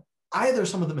disallow either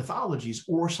some of the mythologies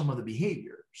or some of the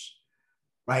behaviors.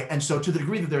 Right. And so to the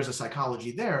degree that there's a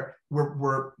psychology there,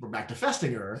 we're back to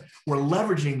Festinger, we're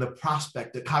leveraging the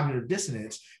prospect that cognitive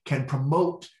dissonance can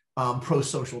promote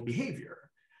pro-social behavior.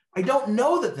 I don't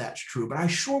know that that's true, but I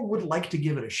sure would like to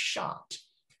give it a shot,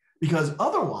 because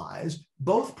otherwise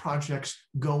both projects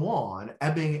go on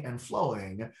ebbing and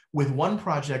flowing, with one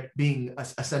project being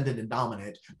ascendant and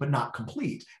dominant, but not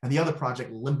complete, and the other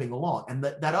project limping along. And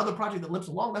that other project that limps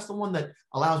along, that's the one that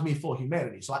allows me full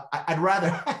humanity. So I'd rather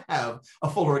have a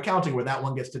fuller accounting where that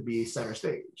one gets to be center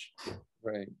stage.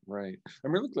 Right.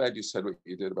 I'm really glad you said what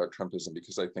you did about Trumpism,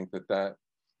 because I think that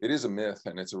it is a myth,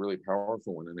 and it's a really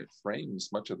powerful one, and it frames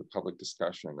much of the public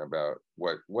discussion about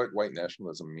what white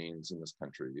nationalism means in this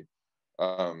country.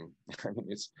 I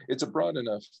mean, it's a broad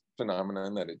enough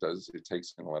phenomenon that it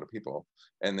takes in a lot of people.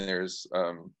 And there's,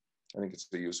 I think it's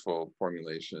the useful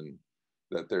formulation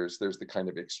that there's the kind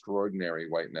of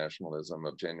extraordinary white nationalism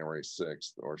of January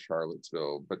 6th or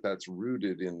Charlottesville, but that's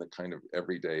rooted in the kind of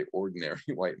everyday ordinary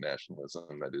white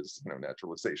nationalism that is,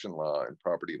 naturalization law and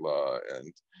property law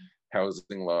and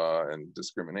housing law and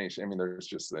discrimination. I mean,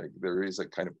 there is a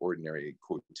kind of ordinary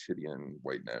quotidian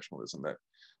white nationalism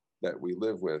that we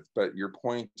live with. But your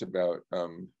point about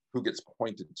who gets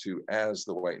pointed to as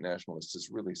the white nationalist is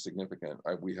really significant.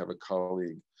 We have a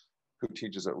colleague who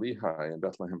teaches at Lehigh in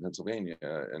Bethlehem, Pennsylvania,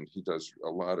 and he does a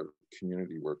lot of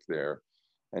community work there.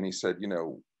 And he said,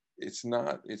 it's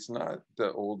not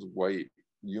the old white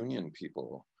union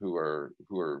people who are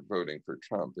voting for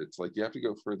Trump. It's like you have to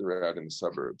go further out in the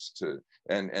suburbs to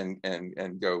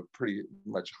and go pretty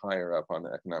much higher up on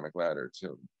the economic ladder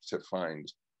to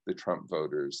find the Trump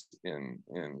voters in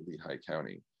Lehigh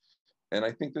County. And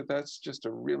I think that that's just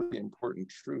a really important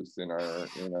truth in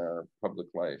our public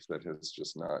life that has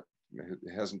just not,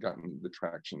 it hasn't gotten the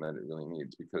traction that it really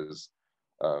needs, because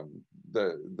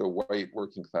the white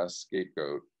working class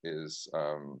scapegoat is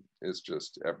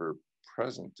just ever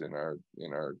present in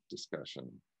our discussion.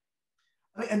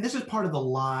 And this is part of the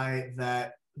lie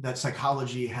that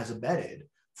psychology has embedded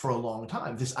for a long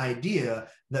time, this idea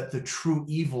that the true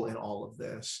evil in all of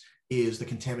this is the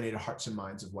contaminated hearts and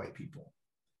minds of white people,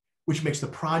 which makes the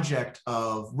project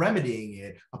of remedying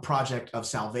it a project of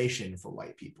salvation for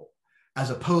white people,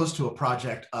 as opposed to a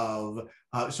project of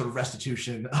sort of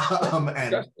restitution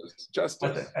and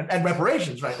justice and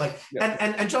reparations, right? Like, yeah.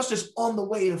 and justice on the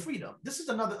way to freedom. This is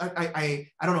another, I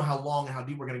don't know how long and how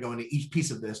deep we're going to go into each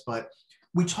piece of this, but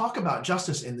we talk about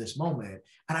justice in this moment.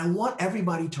 And I want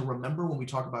everybody to remember when we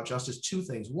talk about justice, two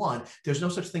things. One, there's no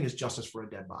such thing as justice for a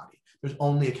dead body. There's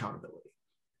only accountability,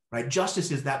 right?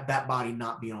 Justice is that body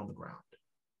not being on the ground,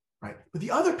 right? But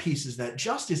the other piece is that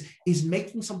justice is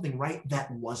making something right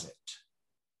that wasn't,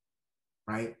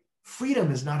 right?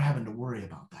 Freedom is not having to worry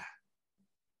about that.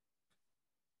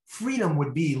 Freedom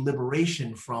would be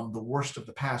liberation from the worst of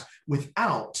the past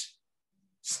without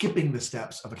skipping the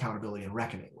steps of accountability and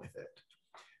reckoning with it.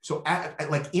 So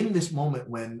like in this moment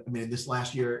when, I mean, this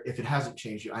last year, if it hasn't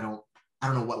changed you, I don't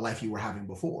know what life you were having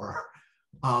before.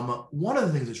 One of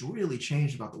the things that's really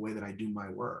changed about the way that I do my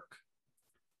work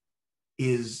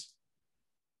is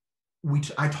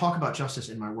I talk about justice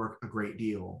in my work a great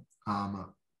deal,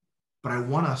 but I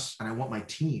want us, and I want my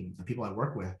team, the people I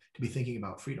work with, to be thinking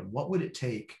about freedom. What would it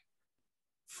take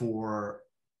for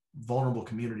vulnerable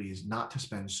communities not to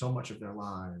spend so much of their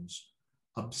lives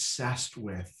obsessed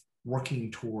with working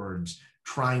towards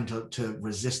trying to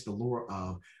resist the lure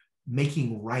of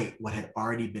making right what had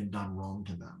already been done wrong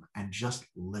to them and just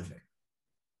living?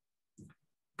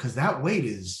 Because that weight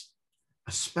is,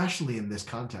 especially in this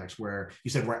context where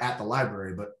you said we're at the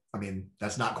library, but I mean,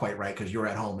 that's not quite right because you're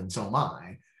at home and so am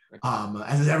I,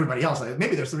 as is everybody else.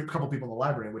 Maybe there's a couple people in the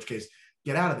library, in which case,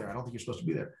 get out of there. I don't think you're supposed to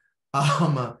be there.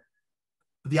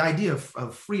 The idea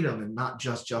of freedom and not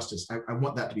just justice, I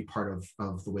want that to be part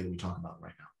of the way that we talk about it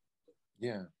right now.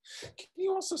 Yeah. Can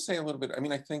you also say a little bit, I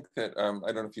mean, I think that, I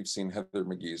don't know if you've seen Heather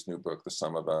McGhee's new book, The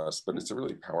Sum of Us, but it's a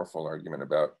really powerful argument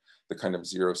about the kind of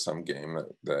zero-sum game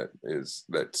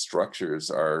that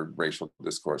structures our racial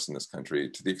discourse in this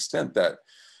country, to the extent that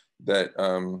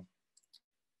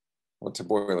well, to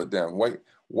boil it down,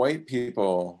 white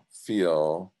people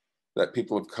feel that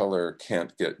people of color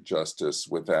can't get justice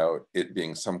without it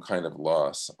being some kind of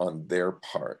loss on their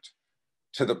part,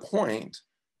 to the point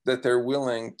that they're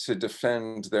willing to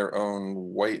defend their own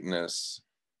whiteness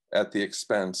at the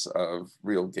expense of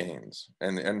real gains.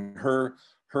 And her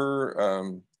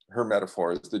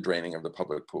metaphor is the draining of the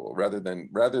public pool. Rather than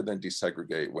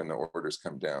desegregate when the orders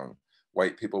come down,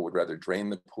 white people would rather drain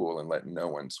the pool and let no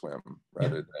one swim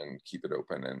rather than keep it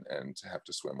open and have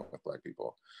to swim with Black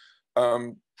people.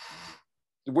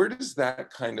 Where does that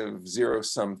kind of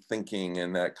zero-sum thinking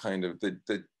and that kind of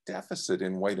the deficit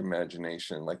in white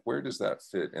imagination, like where does that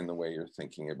fit in the way you're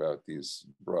thinking about these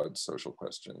broad social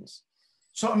questions?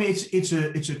 So I mean, it's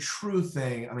a true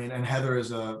thing. I mean, and Heather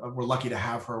is we're lucky to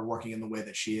have her working in the way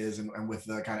that she is and with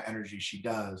the kind of energy she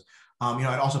does.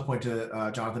 I'd also point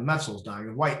to Jonathan Metzl's Dying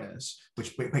of Whiteness,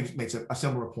 which makes a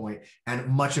similar point, and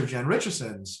much of Jen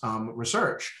Richardson's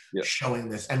research showing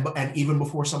this, and even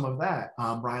before some of that,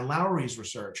 Brian Lowry's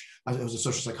research, as was a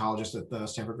social psychologist at the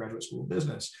Stanford Graduate School of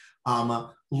Business,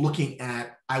 looking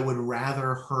at, I would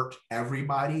rather hurt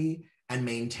everybody and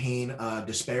maintain a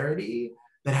disparity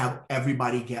than have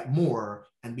everybody get more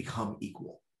and become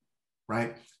equal,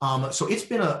 right? So it's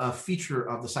been a feature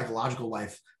of the psychological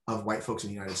life of white folks in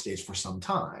the United States for some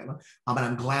time, and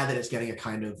I'm glad that it's getting a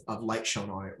kind of light shown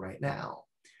on it right now.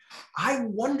 I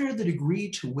wonder the degree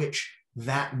to which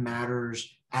that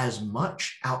matters as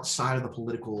much outside of the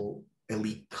political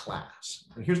elite class.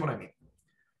 And here's what I mean.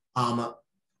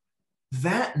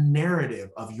 That narrative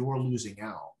of you're losing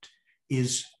out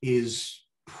is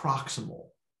proximal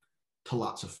to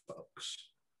lots of folks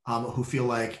who feel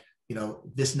like,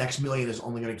 this next million is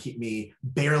only going to keep me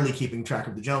barely keeping track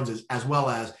of the Joneses, as well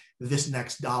as this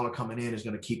next dollar coming in is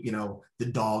going to keep, the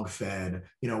dog fed,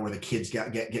 where the kids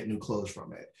get new clothes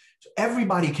from it. So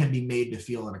everybody can be made to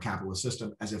feel in a capitalist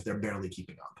system as if they're barely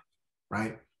keeping up,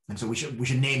 right? And so we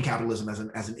should name capitalism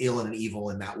as an ill and an evil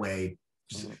in that way,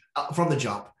 from the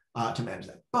jump, to manage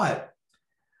that. But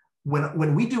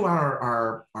when we do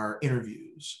our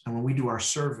interviews and when we do our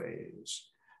surveys,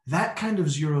 that kind of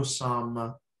zero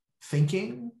sum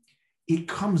thinking, it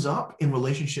comes up in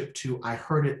relationship to I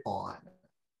heard it on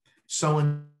so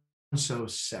and so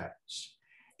says.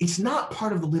 It's not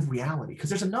part of the lived reality, because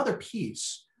there's another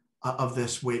piece of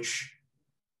this, which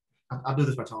I'll do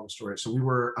this by telling the story. So we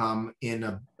were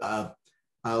in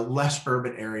a less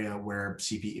urban area where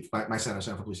CP, my Center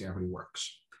for Policing Equity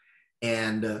works.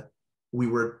 And we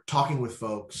were talking with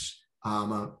folks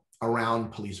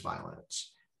around police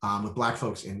violence, with Black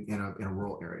folks in a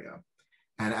rural area.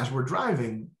 And as we're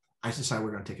driving, I decided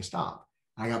we're going to take a stop.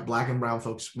 I got Black and brown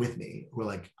folks with me who are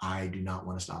like, I do not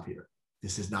want to stop here.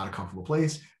 This is not a comfortable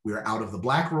place. We are out of the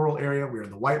Black rural area. We're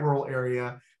in the white rural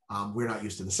area. We're not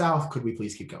used to the South. Could we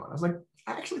please keep going? I was like,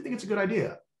 I actually think it's a good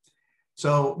idea.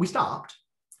 So we stopped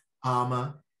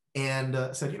and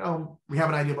said, we have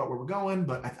an idea about where we're going,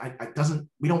 but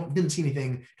we didn't see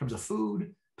anything in terms of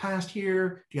food past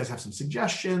here. Do you guys have some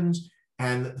suggestions?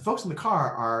 And the folks in the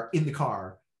car are in the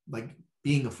car, like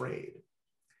being afraid.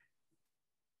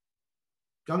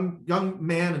 Young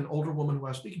man and older woman who I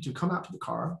was speaking to come out to the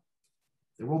car.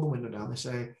 They roll the window down. They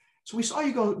say, so we saw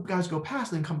you guys go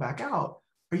past and then come back out.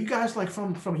 Are you guys like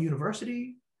from a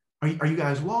university? Are you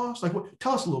guys lost? Like,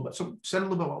 tell us a little bit. So said a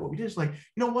little bit about what we did. It's like,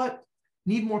 you know what?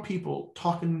 Need more people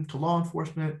talking to law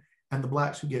enforcement and the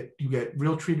Blacks who get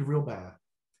treated real bad.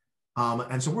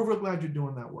 And so we're real glad you're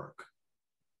doing that work.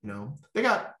 They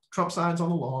got Trump signs on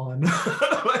the lawn.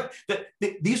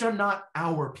 These are not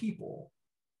our people.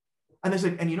 And they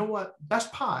said, and you know what?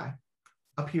 Best pie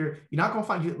up here, you're not going to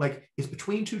find, it's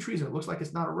between two trees and it looks like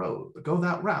it's not a road, but go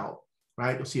that route,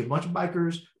 right? You'll see a bunch of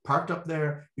bikers parked up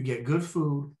there. You get good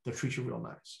food. They'll treat you real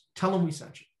nice. Tell them we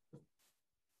sent you.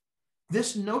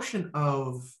 This notion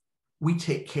of we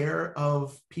take care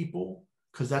of people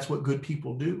because that's what good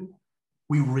people do.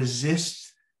 We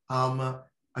resist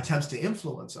attempts to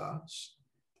influence us,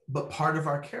 but part of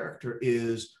our character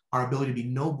is our ability to be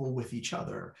noble with each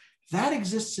other. That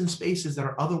exists in spaces that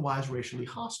are otherwise racially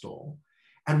hostile.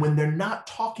 And when they're not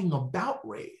talking about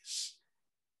race,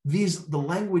 the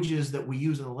languages that we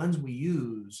use and the lens we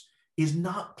use is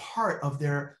not part of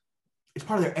it's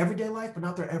part of their everyday life, but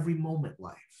not their every moment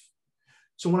life.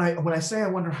 So when I say I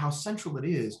wonder how central it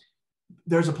is,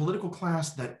 there's a political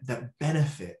class that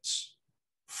benefits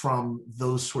from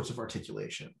those sorts of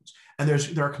articulations. And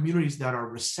there are communities that are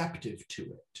receptive to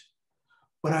it.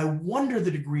 But I wonder the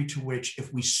degree to which,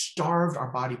 if we starved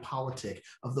our body politic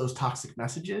of those toxic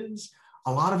messages,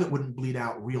 a lot of it wouldn't bleed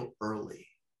out real early.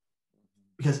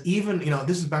 Because even,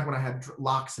 this is back when I had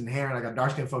locks and hair and I got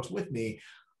dark-skinned folks with me,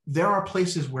 there are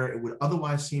places where it would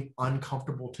otherwise seem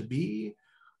uncomfortable to be,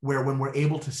 where when we're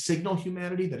able to signal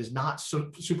humanity that is not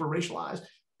super racialized,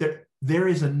 there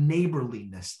is a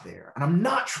neighborliness there. And I'm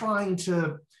not trying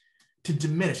to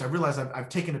diminish. I realize I've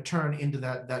taken a turn into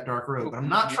that dark road, but I'm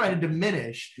not trying to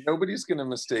diminish. Nobody's going to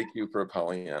mistake you for a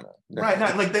Pollyanna. Right.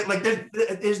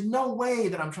 There's no way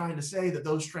that I'm trying to say that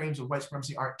those strains of white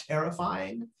supremacy aren't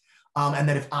terrifying. And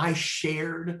that if I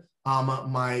shared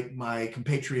my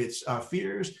compatriots'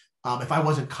 fears, if I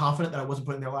wasn't confident that I wasn't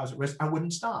putting their lives at risk, I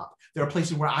wouldn't stop. There are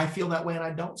places where I feel that way and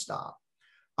I don't stop.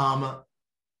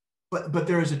 But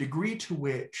there is a degree to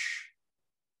which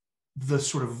the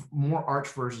sort of more arch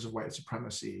versions of white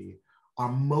supremacy are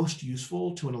most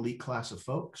useful to an elite class of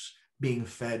folks being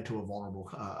fed to a vulnerable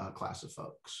class of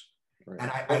folks. Right.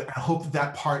 And I hope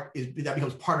that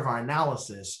becomes part of our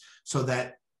analysis, so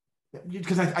that,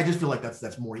 because I just feel like that's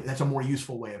a more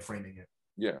useful way of framing it.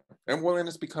 Yeah, and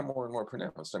it's become more and more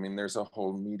pronounced. I mean, there's a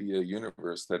whole media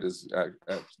universe that is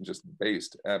just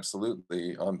based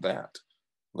absolutely on that.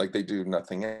 Like, they do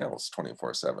nothing else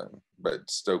 24/7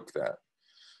 but stoke that.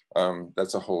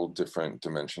 That's a whole different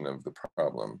dimension of the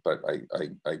problem. But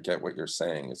I get what you're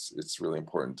saying. It's really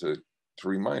important to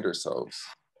remind ourselves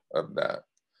of that.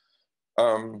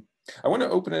 I want to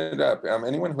open it up.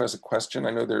 Anyone who has a question,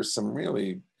 I know there's some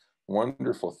really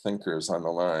wonderful thinkers on the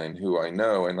line who I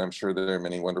know, and I'm sure there are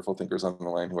many wonderful thinkers on the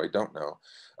line who I don't know.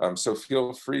 So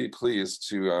feel free, please,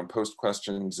 to post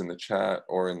questions in the chat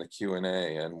or in the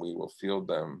Q&A, and we will field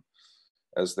them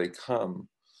as they come.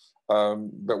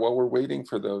 But while we're waiting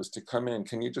for those to come in,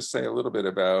 can you just say a little bit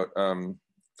about kind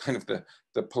of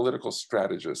the political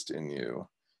strategist in you?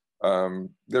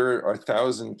 There are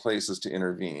 1,000 places to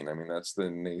intervene. I mean, that's the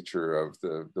nature of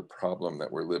the problem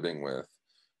that we're living with.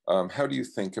 How do you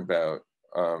think about,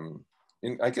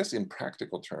 I guess in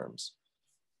practical terms,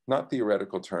 not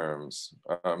theoretical terms,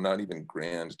 not even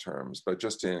grand terms, but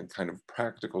just in kind of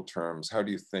practical terms, how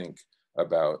do you think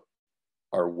about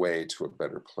our way to a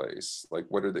better place? Like,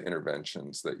 what are the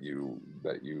interventions that you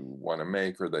want to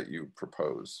make or that you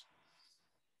propose?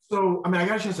 So, I mean, I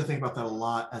got a chance to think about that a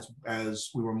lot as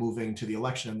we were moving to the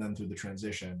election and then through the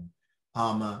transition.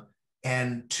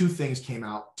 And two things came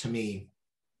out to me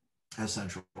as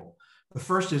central. The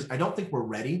first is, I don't think we're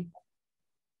ready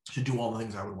to do all the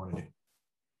things I would want to do.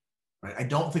 Right? I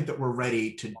don't think that we're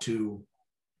ready to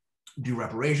do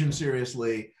reparations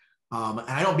seriously. And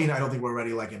I don't think we're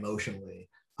ready like emotionally.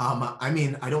 I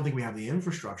mean, I don't think we have the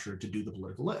infrastructure to do the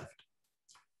political lift.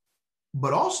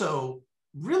 But also,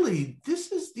 really,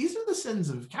 these are the sins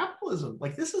of capitalism.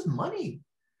 Like, this is money.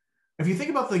 If you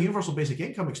think about the universal basic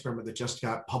income experiment that just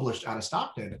got published out of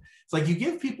Stockton, it's like you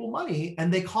give people money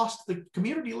and they cost the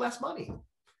community less money,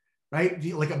 right?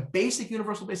 Like a basic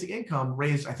universal basic income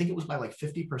raised, I think it was by like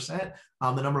 50%,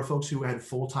 the number of folks who had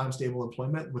full-time stable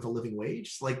employment with a living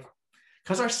wage. Like,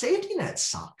 because our safety net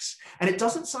sucks. And it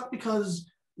doesn't suck because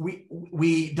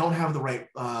we don't have the right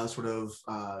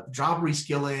job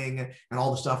reskilling and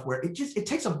all the stuff where it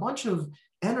takes a bunch of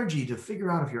energy to figure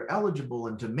out if you're eligible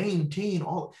and to maintain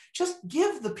all. Just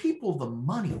give the people the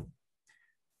money.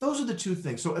 Those are the two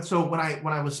things. So when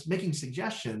I was making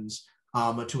suggestions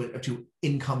to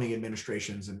incoming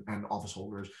administrations and office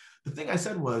holders, the thing I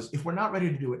said was, if we're not ready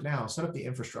to do it now, set up the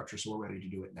infrastructure so we're ready to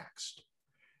do it next.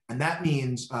 And that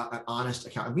means an honest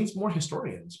account. It means more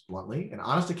historians, bluntly, an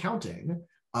honest accounting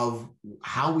of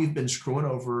how we've been screwing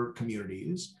over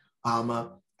communities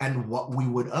and what we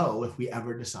would owe if we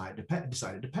ever decided to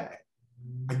pay.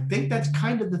 I think that's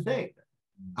kind of the thing.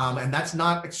 And that's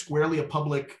not squarely a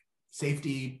public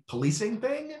safety policing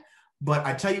thing. But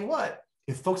I tell you what,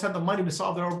 if folks had the money to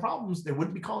solve their own problems, they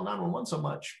wouldn't be calling 911 so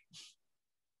much.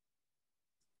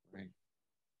 Right.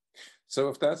 So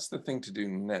if that's the thing to do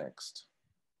next,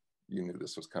 you knew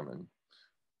this was coming,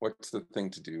 what's the thing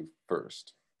to do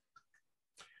first?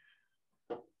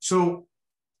 So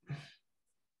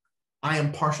I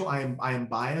am partial, I am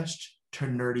biased to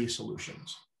nerdy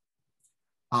solutions.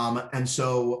 And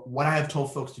so what I have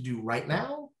told folks to do right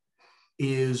now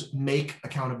is make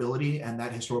accountability and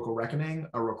that historical reckoning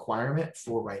a requirement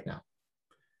for right now.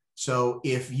 So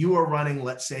if you are running,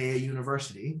 let's say, a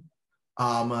university,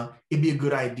 it'd be a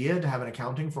good idea to have an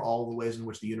accounting for all the ways in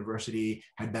which the university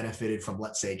had benefited from,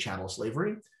 let's say, chattel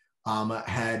slavery,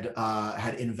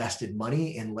 had invested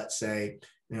money in, let's say,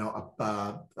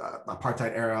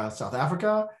 apartheid era South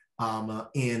Africa,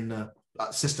 in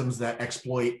systems that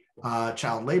exploit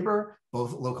child labor,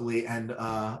 both locally and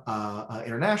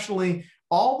internationally,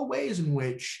 all the ways in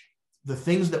which the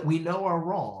things that we know are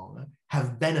wrong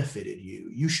have benefited you.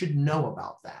 You should know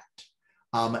about that.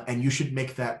 And you should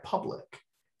make that public.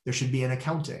 There should be an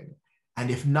accounting. And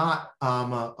if not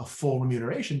a full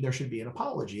remuneration, there should be an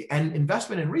apology and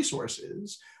investment in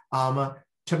resources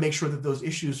to make sure that those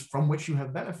issues from which you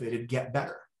have benefited get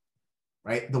better,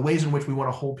 right? The ways in which we want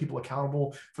to hold people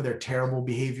accountable for their terrible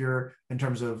behavior in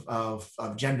terms of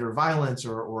gender violence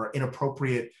or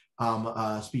inappropriate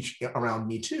speech around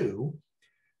Me Too,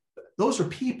 those are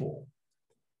people.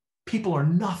 People are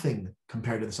nothing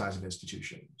compared to the size of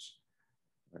institutions.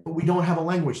 But we don't have a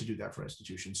language to do that for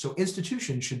institutions. So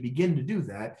institutions should begin to do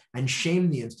that and shame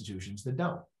the institutions that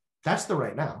don't. That's the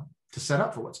right now to set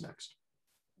up for what's next.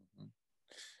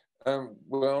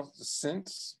 Well,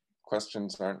 since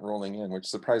questions aren't rolling in, which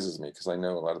surprises me because I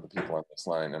know a lot of the people on this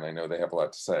line and I know they have a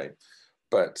lot to say,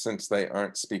 but since they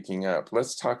aren't speaking up,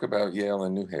 let's talk about Yale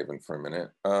and New Haven for a minute.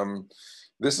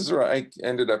 This is where I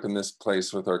ended up in this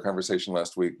place with our conversation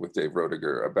last week with Dave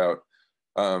Roediger about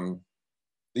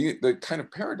the kind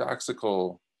of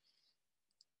paradoxical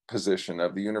position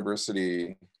of the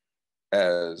university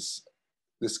as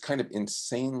this kind of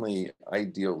insanely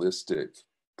idealistic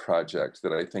project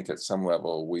that I think at some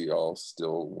level we all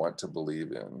still want to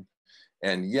believe in.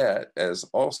 And yet, as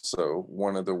also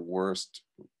one of the worst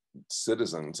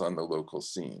citizens on the local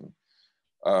scene.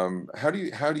 How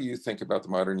do you think about the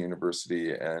modern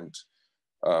university, and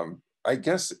I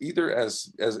guess either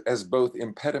as both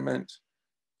impediment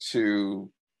to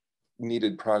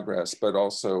needed progress, but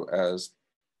also as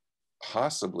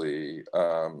possibly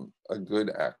a good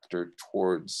actor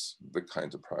towards the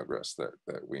kinds of progress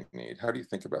that we need? How do you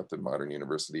think about the modern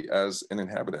university as an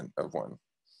inhabitant of one?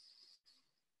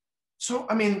 So,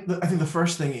 I mean, I think the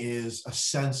first thing is a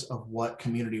sense of what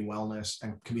community wellness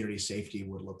and community safety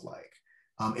would look like.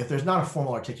 If there's not a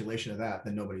formal articulation of that,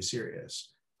 then nobody's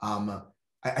serious. I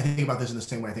think about this in the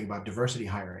same way I think about diversity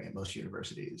hiring at most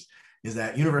universities, is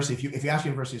that university, if you ask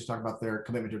universities to talk about their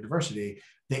commitment to diversity,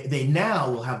 they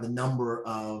now will have the number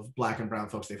of Black and brown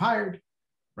folks they've hired,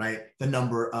 right? The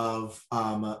number of,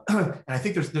 and I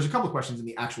think there's a couple of questions in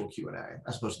the actual Q&A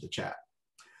as opposed to the chat.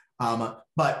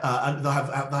 They'll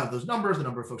have those numbers, the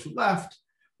number of folks who left,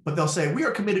 but they'll say, we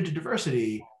are committed to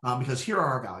diversity because here are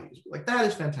our values. Like, that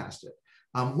is fantastic.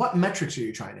 What metrics are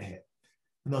you trying to hit?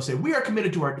 And they'll say, we are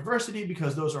committed to our diversity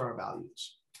because those are our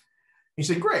values. And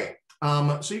you say, great.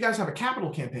 So you guys have a capital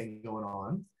campaign going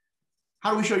on.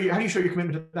 How do you show your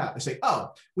commitment to that? They say,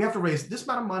 oh, we have to raise this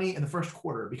amount of money in the first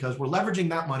quarter because we're leveraging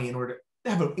that money in order to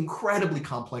have an incredibly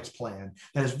complex plan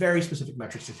that has very specific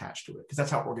metrics attached to it, because that's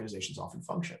how organizations often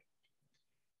function.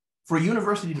 For a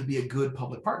university to be a good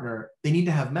public partner, they need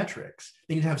to have metrics.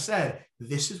 They need to have said,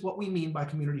 this is what we mean by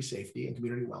community safety and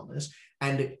community wellness.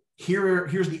 And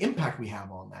here's the impact we have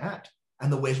on that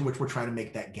and the ways in which we're trying to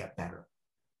make that get better.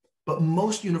 But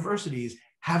most universities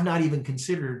have not even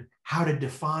considered how to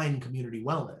define community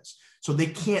wellness. So they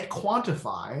can't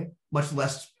quantify, much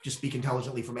less just speak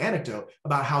intelligently from anecdote,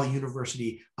 about how the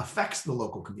university affects the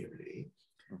local community,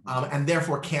 and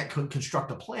therefore can't construct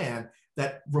a plan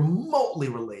that remotely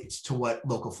relates to what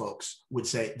local folks would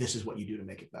say, this is what you do to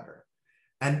make it better.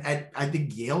 And I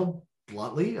think Yale,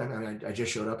 bluntly, I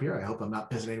just showed up here. I hope I'm not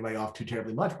pissing anybody off too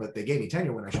terribly much, but they gave me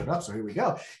tenure when I showed up, so here we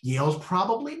go. Yale's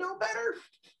probably no better.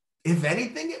 If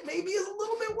anything, it maybe is a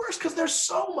little bit worse because there's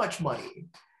so much money,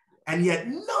 and yet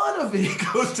none of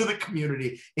it goes to the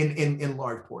community in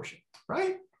large portion,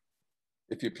 right?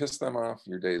 If you piss them off,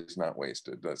 your day is not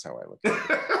wasted. That's how I look at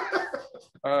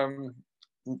it.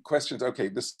 Questions. Okay,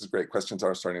 this is great. Questions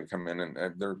are starting to come in,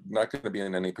 and they're not going to be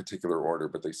in any particular order,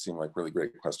 but they seem like really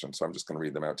great questions. So I'm just going to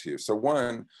read them out to you. So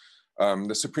one,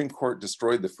 the Supreme Court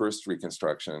destroyed the first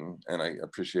Reconstruction, and I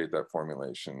appreciate that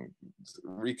formulation.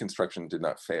 Reconstruction did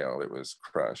not fail, it was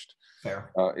crushed.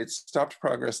 Fair. It stopped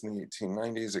progress in the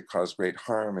 1890s. It caused great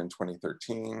harm in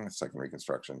 2013, Second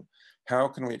Reconstruction. How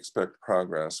can we expect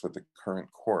progress with the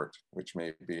current court, which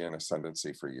may be in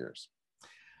ascendancy for years?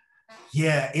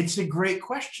 Yeah, it's a great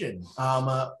question.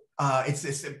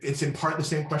 It's in part the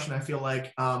same question. I feel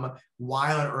like,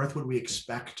 why on earth would we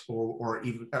expect or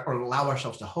allow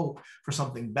ourselves to hope for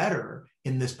something better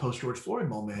in this post-George Floyd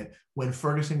moment when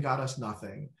Ferguson got us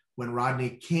nothing, when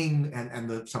Rodney King and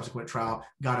the subsequent trial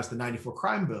got us the '94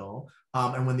 crime bill,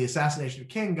 and when the assassination of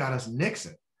King got us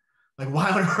Nixon? Like, why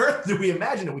on earth do we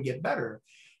imagine it would get better?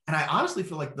 And I honestly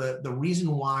feel like the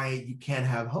reason why you can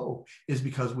have hope is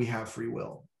because we have free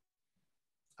will.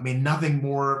 I mean, nothing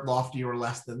more lofty or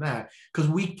less than that, because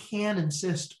we can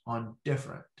insist on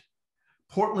different.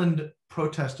 Portland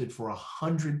protested for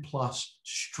 100+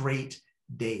 straight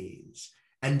days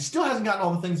and still hasn't gotten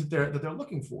all the things that they're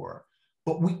looking for,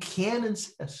 but we can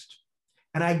insist.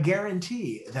 And I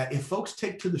guarantee that if folks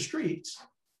take to the streets,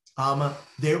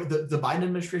 the Biden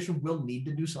administration will need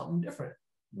to do something different,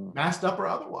 masked up or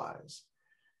otherwise.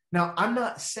 Now, I'm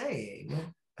not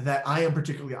saying that I am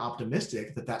particularly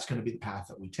optimistic that that's going to be the path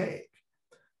that we take.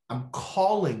 I'm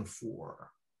calling for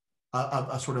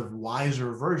a sort of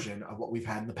wiser version of what we've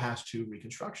had in the past two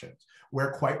Reconstructions,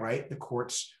 where, quite right, the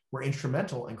courts were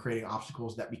instrumental in creating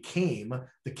obstacles that became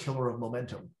the killer of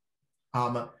momentum.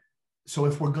 So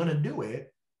if we're going to do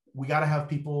it, we got to have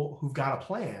people who've got a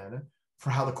plan for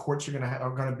how the courts are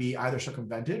going to be either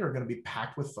circumvented or going to be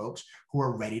packed with folks who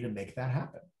are ready to make that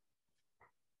happen.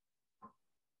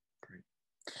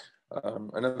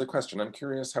 Another question. I'm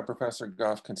curious how Professor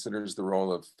Goff considers the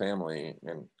role of family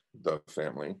and the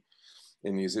family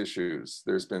in these issues.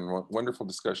 There's been wonderful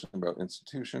discussion about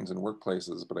institutions and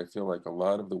workplaces, but I feel like a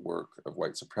lot of the work of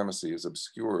white supremacy is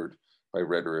obscured by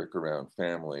rhetoric around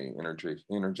family,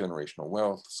 intergenerational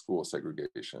wealth, school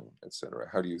segregation, etc.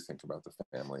 How do you think about the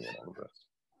family and all of this?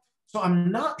 So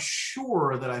I'm not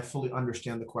sure that I fully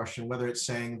understand the question, whether it's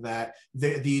saying that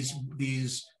these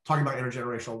talking about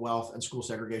intergenerational wealth and school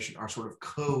segregation are sort of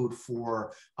code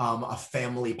for a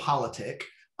family politic,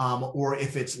 or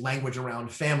if it's language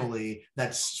around family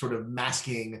that's sort of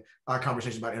masking our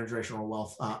conversation about intergenerational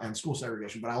wealth and school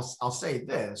segregation. But I'll say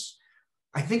this.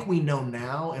 I think we know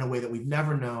now in a way that we've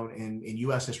never known in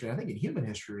US history, I think in human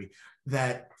history,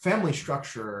 that family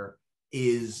structure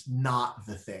is not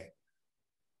the thing.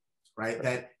 Right?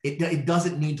 That it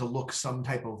doesn't need to look some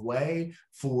type of way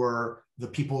for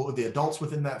the adults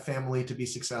within that family to be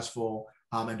successful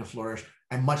and to flourish,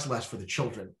 and much less for the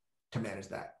children to manage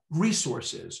that.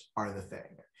 Resources are the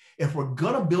thing. If we're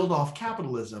going to build off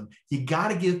capitalism, you got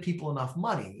to give people enough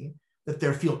money that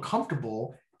they feel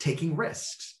comfortable taking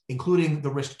risks, including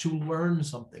the risk to learn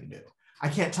something new. I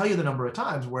can't tell you the number of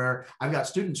times where I've got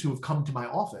students who have come to my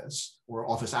office or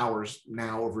office hours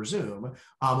now over Zoom,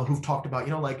 who've talked about,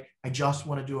 like, I just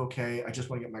want to do okay. I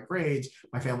just want to get my grades.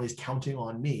 My family's counting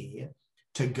on me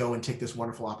to go and take this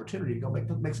wonderful opportunity to go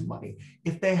make some money.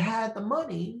 If they had the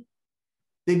money,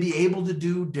 they'd be able to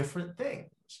do different things.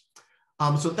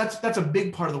 So that's a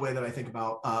big part of the way that I think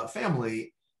about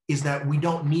family, is that we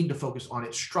don't need to focus on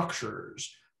its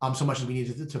structures so much as we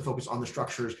need to focus on the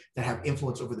structures that have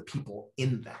influence over the people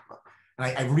in them.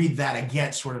 And I read that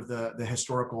against sort of the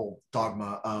historical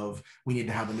dogma of we need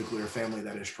to have a nuclear family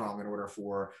that is strong in order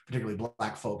for particularly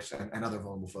Black folks and other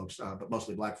vulnerable folks, but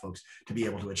mostly Black folks, to be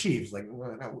able to achieve. It's like,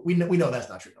 we know that's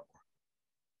not true no more.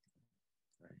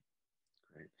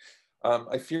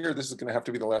 I fear this is going to have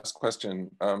to be the last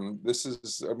question. This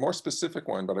is a more specific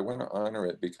one, but I want to honor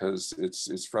it because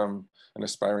it's from an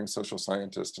aspiring social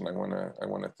scientist, and I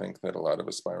want to think that a lot of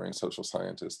aspiring social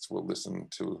scientists will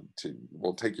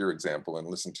will take your example and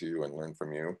listen to you and learn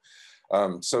from you.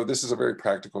 So this is a very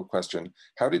practical question.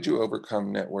 How did you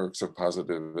overcome networks of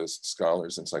positivist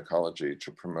scholars in psychology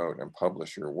to promote and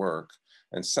publish your work?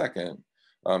 And second,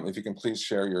 if you can please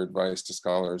share your advice to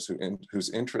scholars whose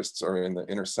interests are in the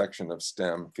intersection of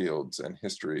STEM fields and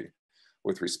history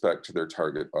with respect to their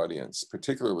target audience.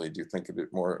 Particularly, do you think it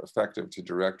more effective to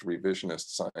direct revisionist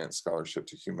science scholarship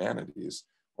to humanities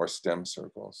or STEM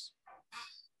circles?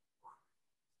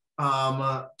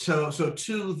 So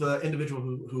to the individual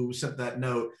who sent that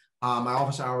note, my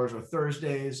office hours are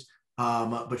Thursdays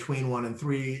between 1 and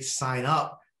 3. Sign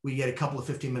up. We get a couple of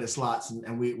 15-minute slots,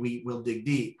 and we will dig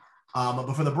deep.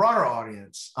 But for the broader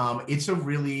audience, it's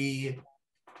the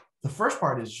first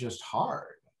part is just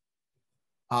hard.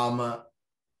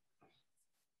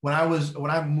 When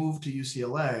I moved to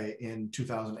UCLA in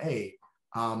 2008,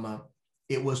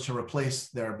 it was to replace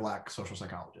their Black social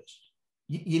psychologist.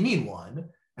 You need one.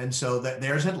 And so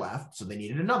theirs had left, so they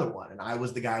needed another one. And I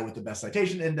was the guy with the best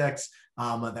citation index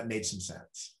that made some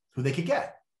sense, who they could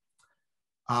get.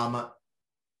 And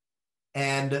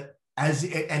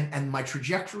my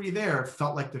trajectory there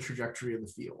felt like the trajectory of the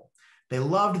field. They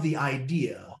loved the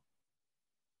idea,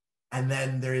 and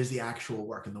then there is the actual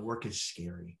work, and the work is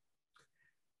scary.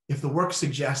 If the work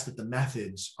suggests that the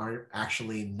methods are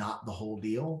actually not the whole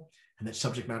deal, and that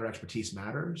subject matter expertise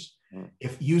matters,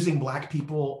 if using Black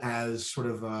people as sort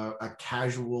of a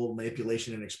casual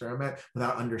manipulation and experiment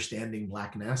without understanding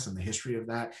Blackness and the history of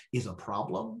that is a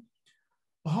problem,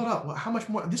 well, hold up, how much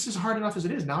more? This is hard enough as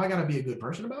it is. Now I got to be a good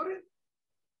person about it.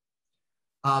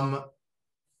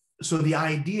 So the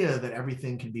idea that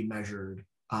everything can be measured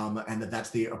and that's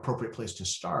the appropriate place to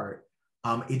start,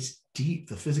 it's deep.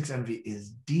 The physics envy is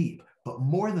deep. But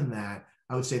more than that,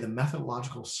 I would say the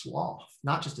methodological sloth,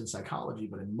 not just in psychology,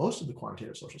 but in most of the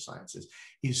quantitative social sciences,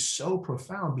 is so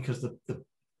profound because the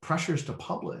pressures to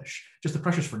publish, just the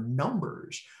pressures for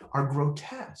numbers, are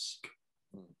grotesque.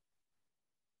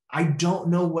 I don't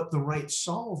know what the right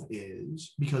solve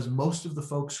is because most of the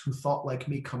folks who thought like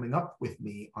me coming up with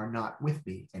me are not with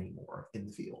me anymore in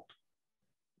the field.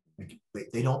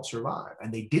 They don't survive,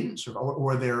 and they didn't survive,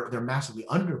 or they're massively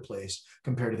underplaced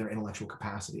compared to their intellectual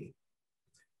capacity.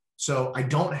 So I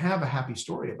don't have a happy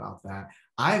story about that.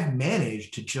 I've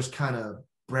managed to just kind of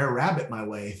Brer Rabbit my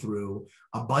way through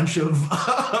a bunch of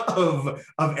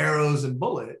arrows and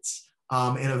bullets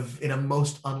in a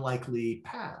most unlikely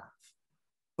path.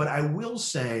 But I will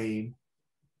say,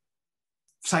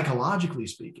 psychologically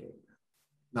speaking,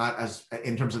 not as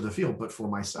in terms of the field, but for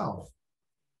myself,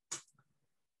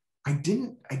 I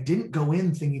didn't go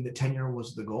in thinking that tenure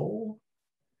was the goal.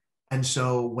 And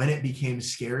so when it became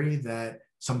scary that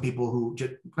some people who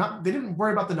they didn't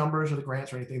worry about the numbers or the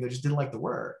grants or anything, they just didn't like the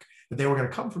work, that they were going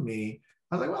to come from me,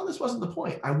 I was like, well, this wasn't the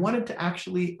point. I wanted to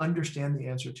actually understand the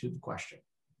answer to the question.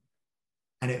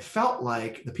 And it felt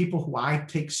like the people who I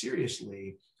take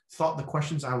seriously thought the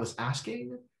questions I was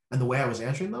asking and the way I was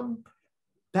answering them,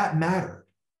 that mattered.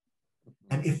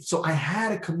 And so I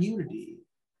had a community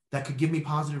that could give me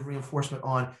positive reinforcement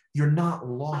on, you're not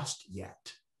lost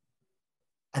yet.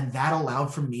 And that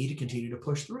allowed for me to continue to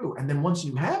push through. And then once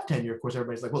you have tenure, of course,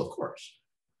 everybody's like, well, of course,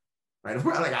 right? Of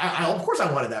course, of course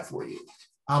I wanted that for you.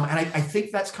 And I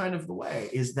think that's kind of the way,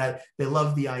 is that they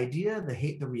love the idea, they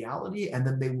hate the reality, and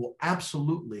then they will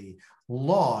absolutely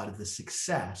laud the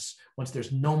success once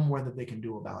there's no more that they can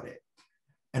do about it.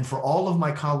 And for all of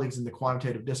my colleagues in the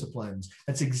quantitative disciplines,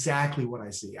 that's exactly what I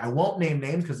see. I won't name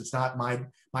names because it's not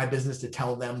my business to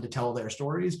tell them to tell their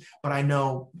stories, but I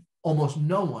know almost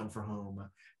no one for whom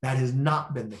that has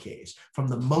not been the case, from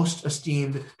the most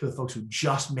esteemed to the folks who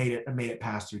just made it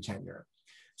past through tenure.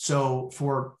 So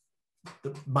for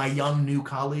my young new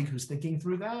colleague who's thinking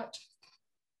through that,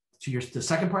 the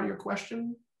second part of your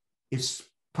question is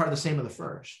part of the same of the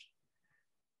first.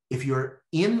 If you're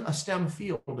in a STEM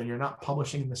field and you're not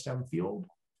publishing in the STEM field,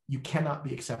 you cannot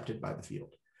be accepted by the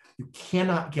field. You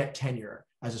cannot get tenure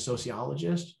as a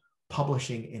sociologist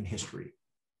publishing in history,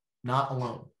 not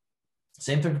alone.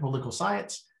 Same thing for political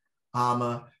science.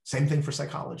 Same thing for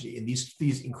psychology. In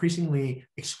these increasingly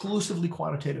exclusively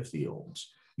quantitative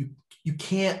fields, you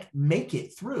can't make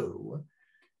it through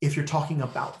if you're talking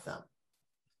about them.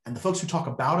 And the folks who talk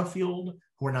about a field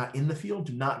who are not in the field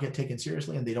do not get taken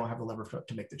seriously, and they don't have the lever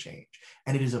to make the change.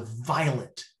 And it is a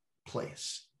violent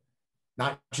place,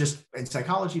 not just in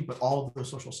psychology, but all of the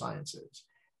social sciences.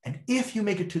 And if you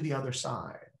make it to the other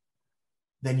side,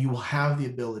 then you will have the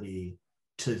ability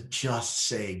to just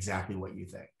say exactly what you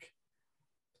think.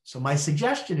 So my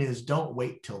suggestion is don't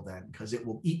wait till then, because it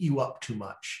will eat you up too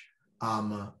much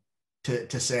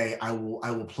to say, I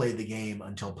will play the game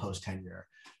until post-tenure.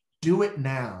 Do it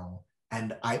now.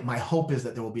 And my hope is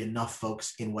that there will be enough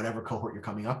folks in whatever cohort you're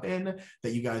coming up in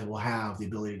that you guys will have the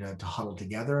ability to huddle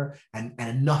together, and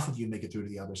enough of you make it through to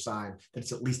the other side that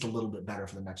it's at least a little bit better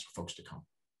for the next folks to come.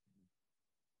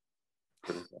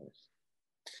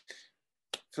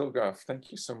 Phil Goff,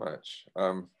 thank you so much.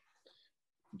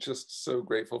 Just so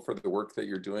grateful for the work that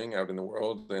you're doing out in the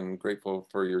world, and grateful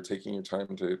for your taking your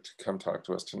time to come talk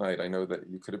to us tonight. I know that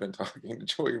you could have been talking to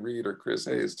Joy Reid or Chris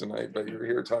Hayes tonight, but you're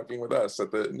here talking with us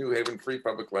at the New Haven Free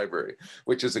Public Library,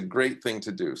 which is a great thing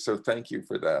to do. So thank you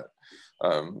for that.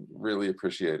 Really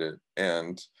appreciate it.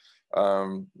 And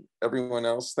everyone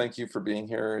else, thank you for being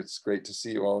here. It's great to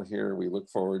see you all here. We look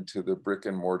forward to the brick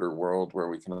and mortar world where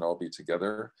we can all be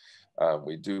together.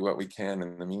 We do what we can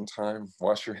in the meantime.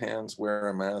 Wash your hands, wear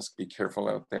a mask, be careful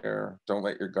out there. Don't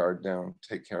let your guard down.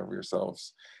 Take care of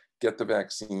yourselves. Get the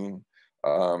vaccine.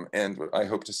 And I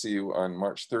hope to see you on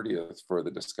March 30th for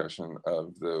the discussion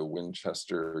of the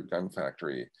Winchester gun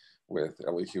factory with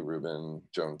Elihu Rubin,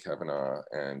 Joan Kavanaugh,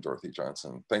 and Dorothy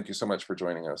Johnson. Thank you so much for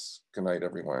joining us. Good night,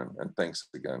 everyone. And thanks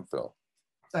again, Phil.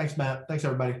 Thanks, Matt. Thanks,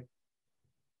 everybody.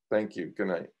 Thank you. Good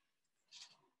night.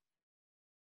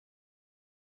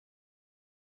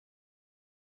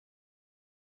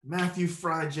 Matthew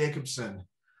Fry Jacobson,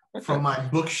 from my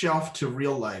bookshelf to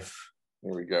real life.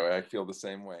 There we go. I feel the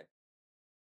same way.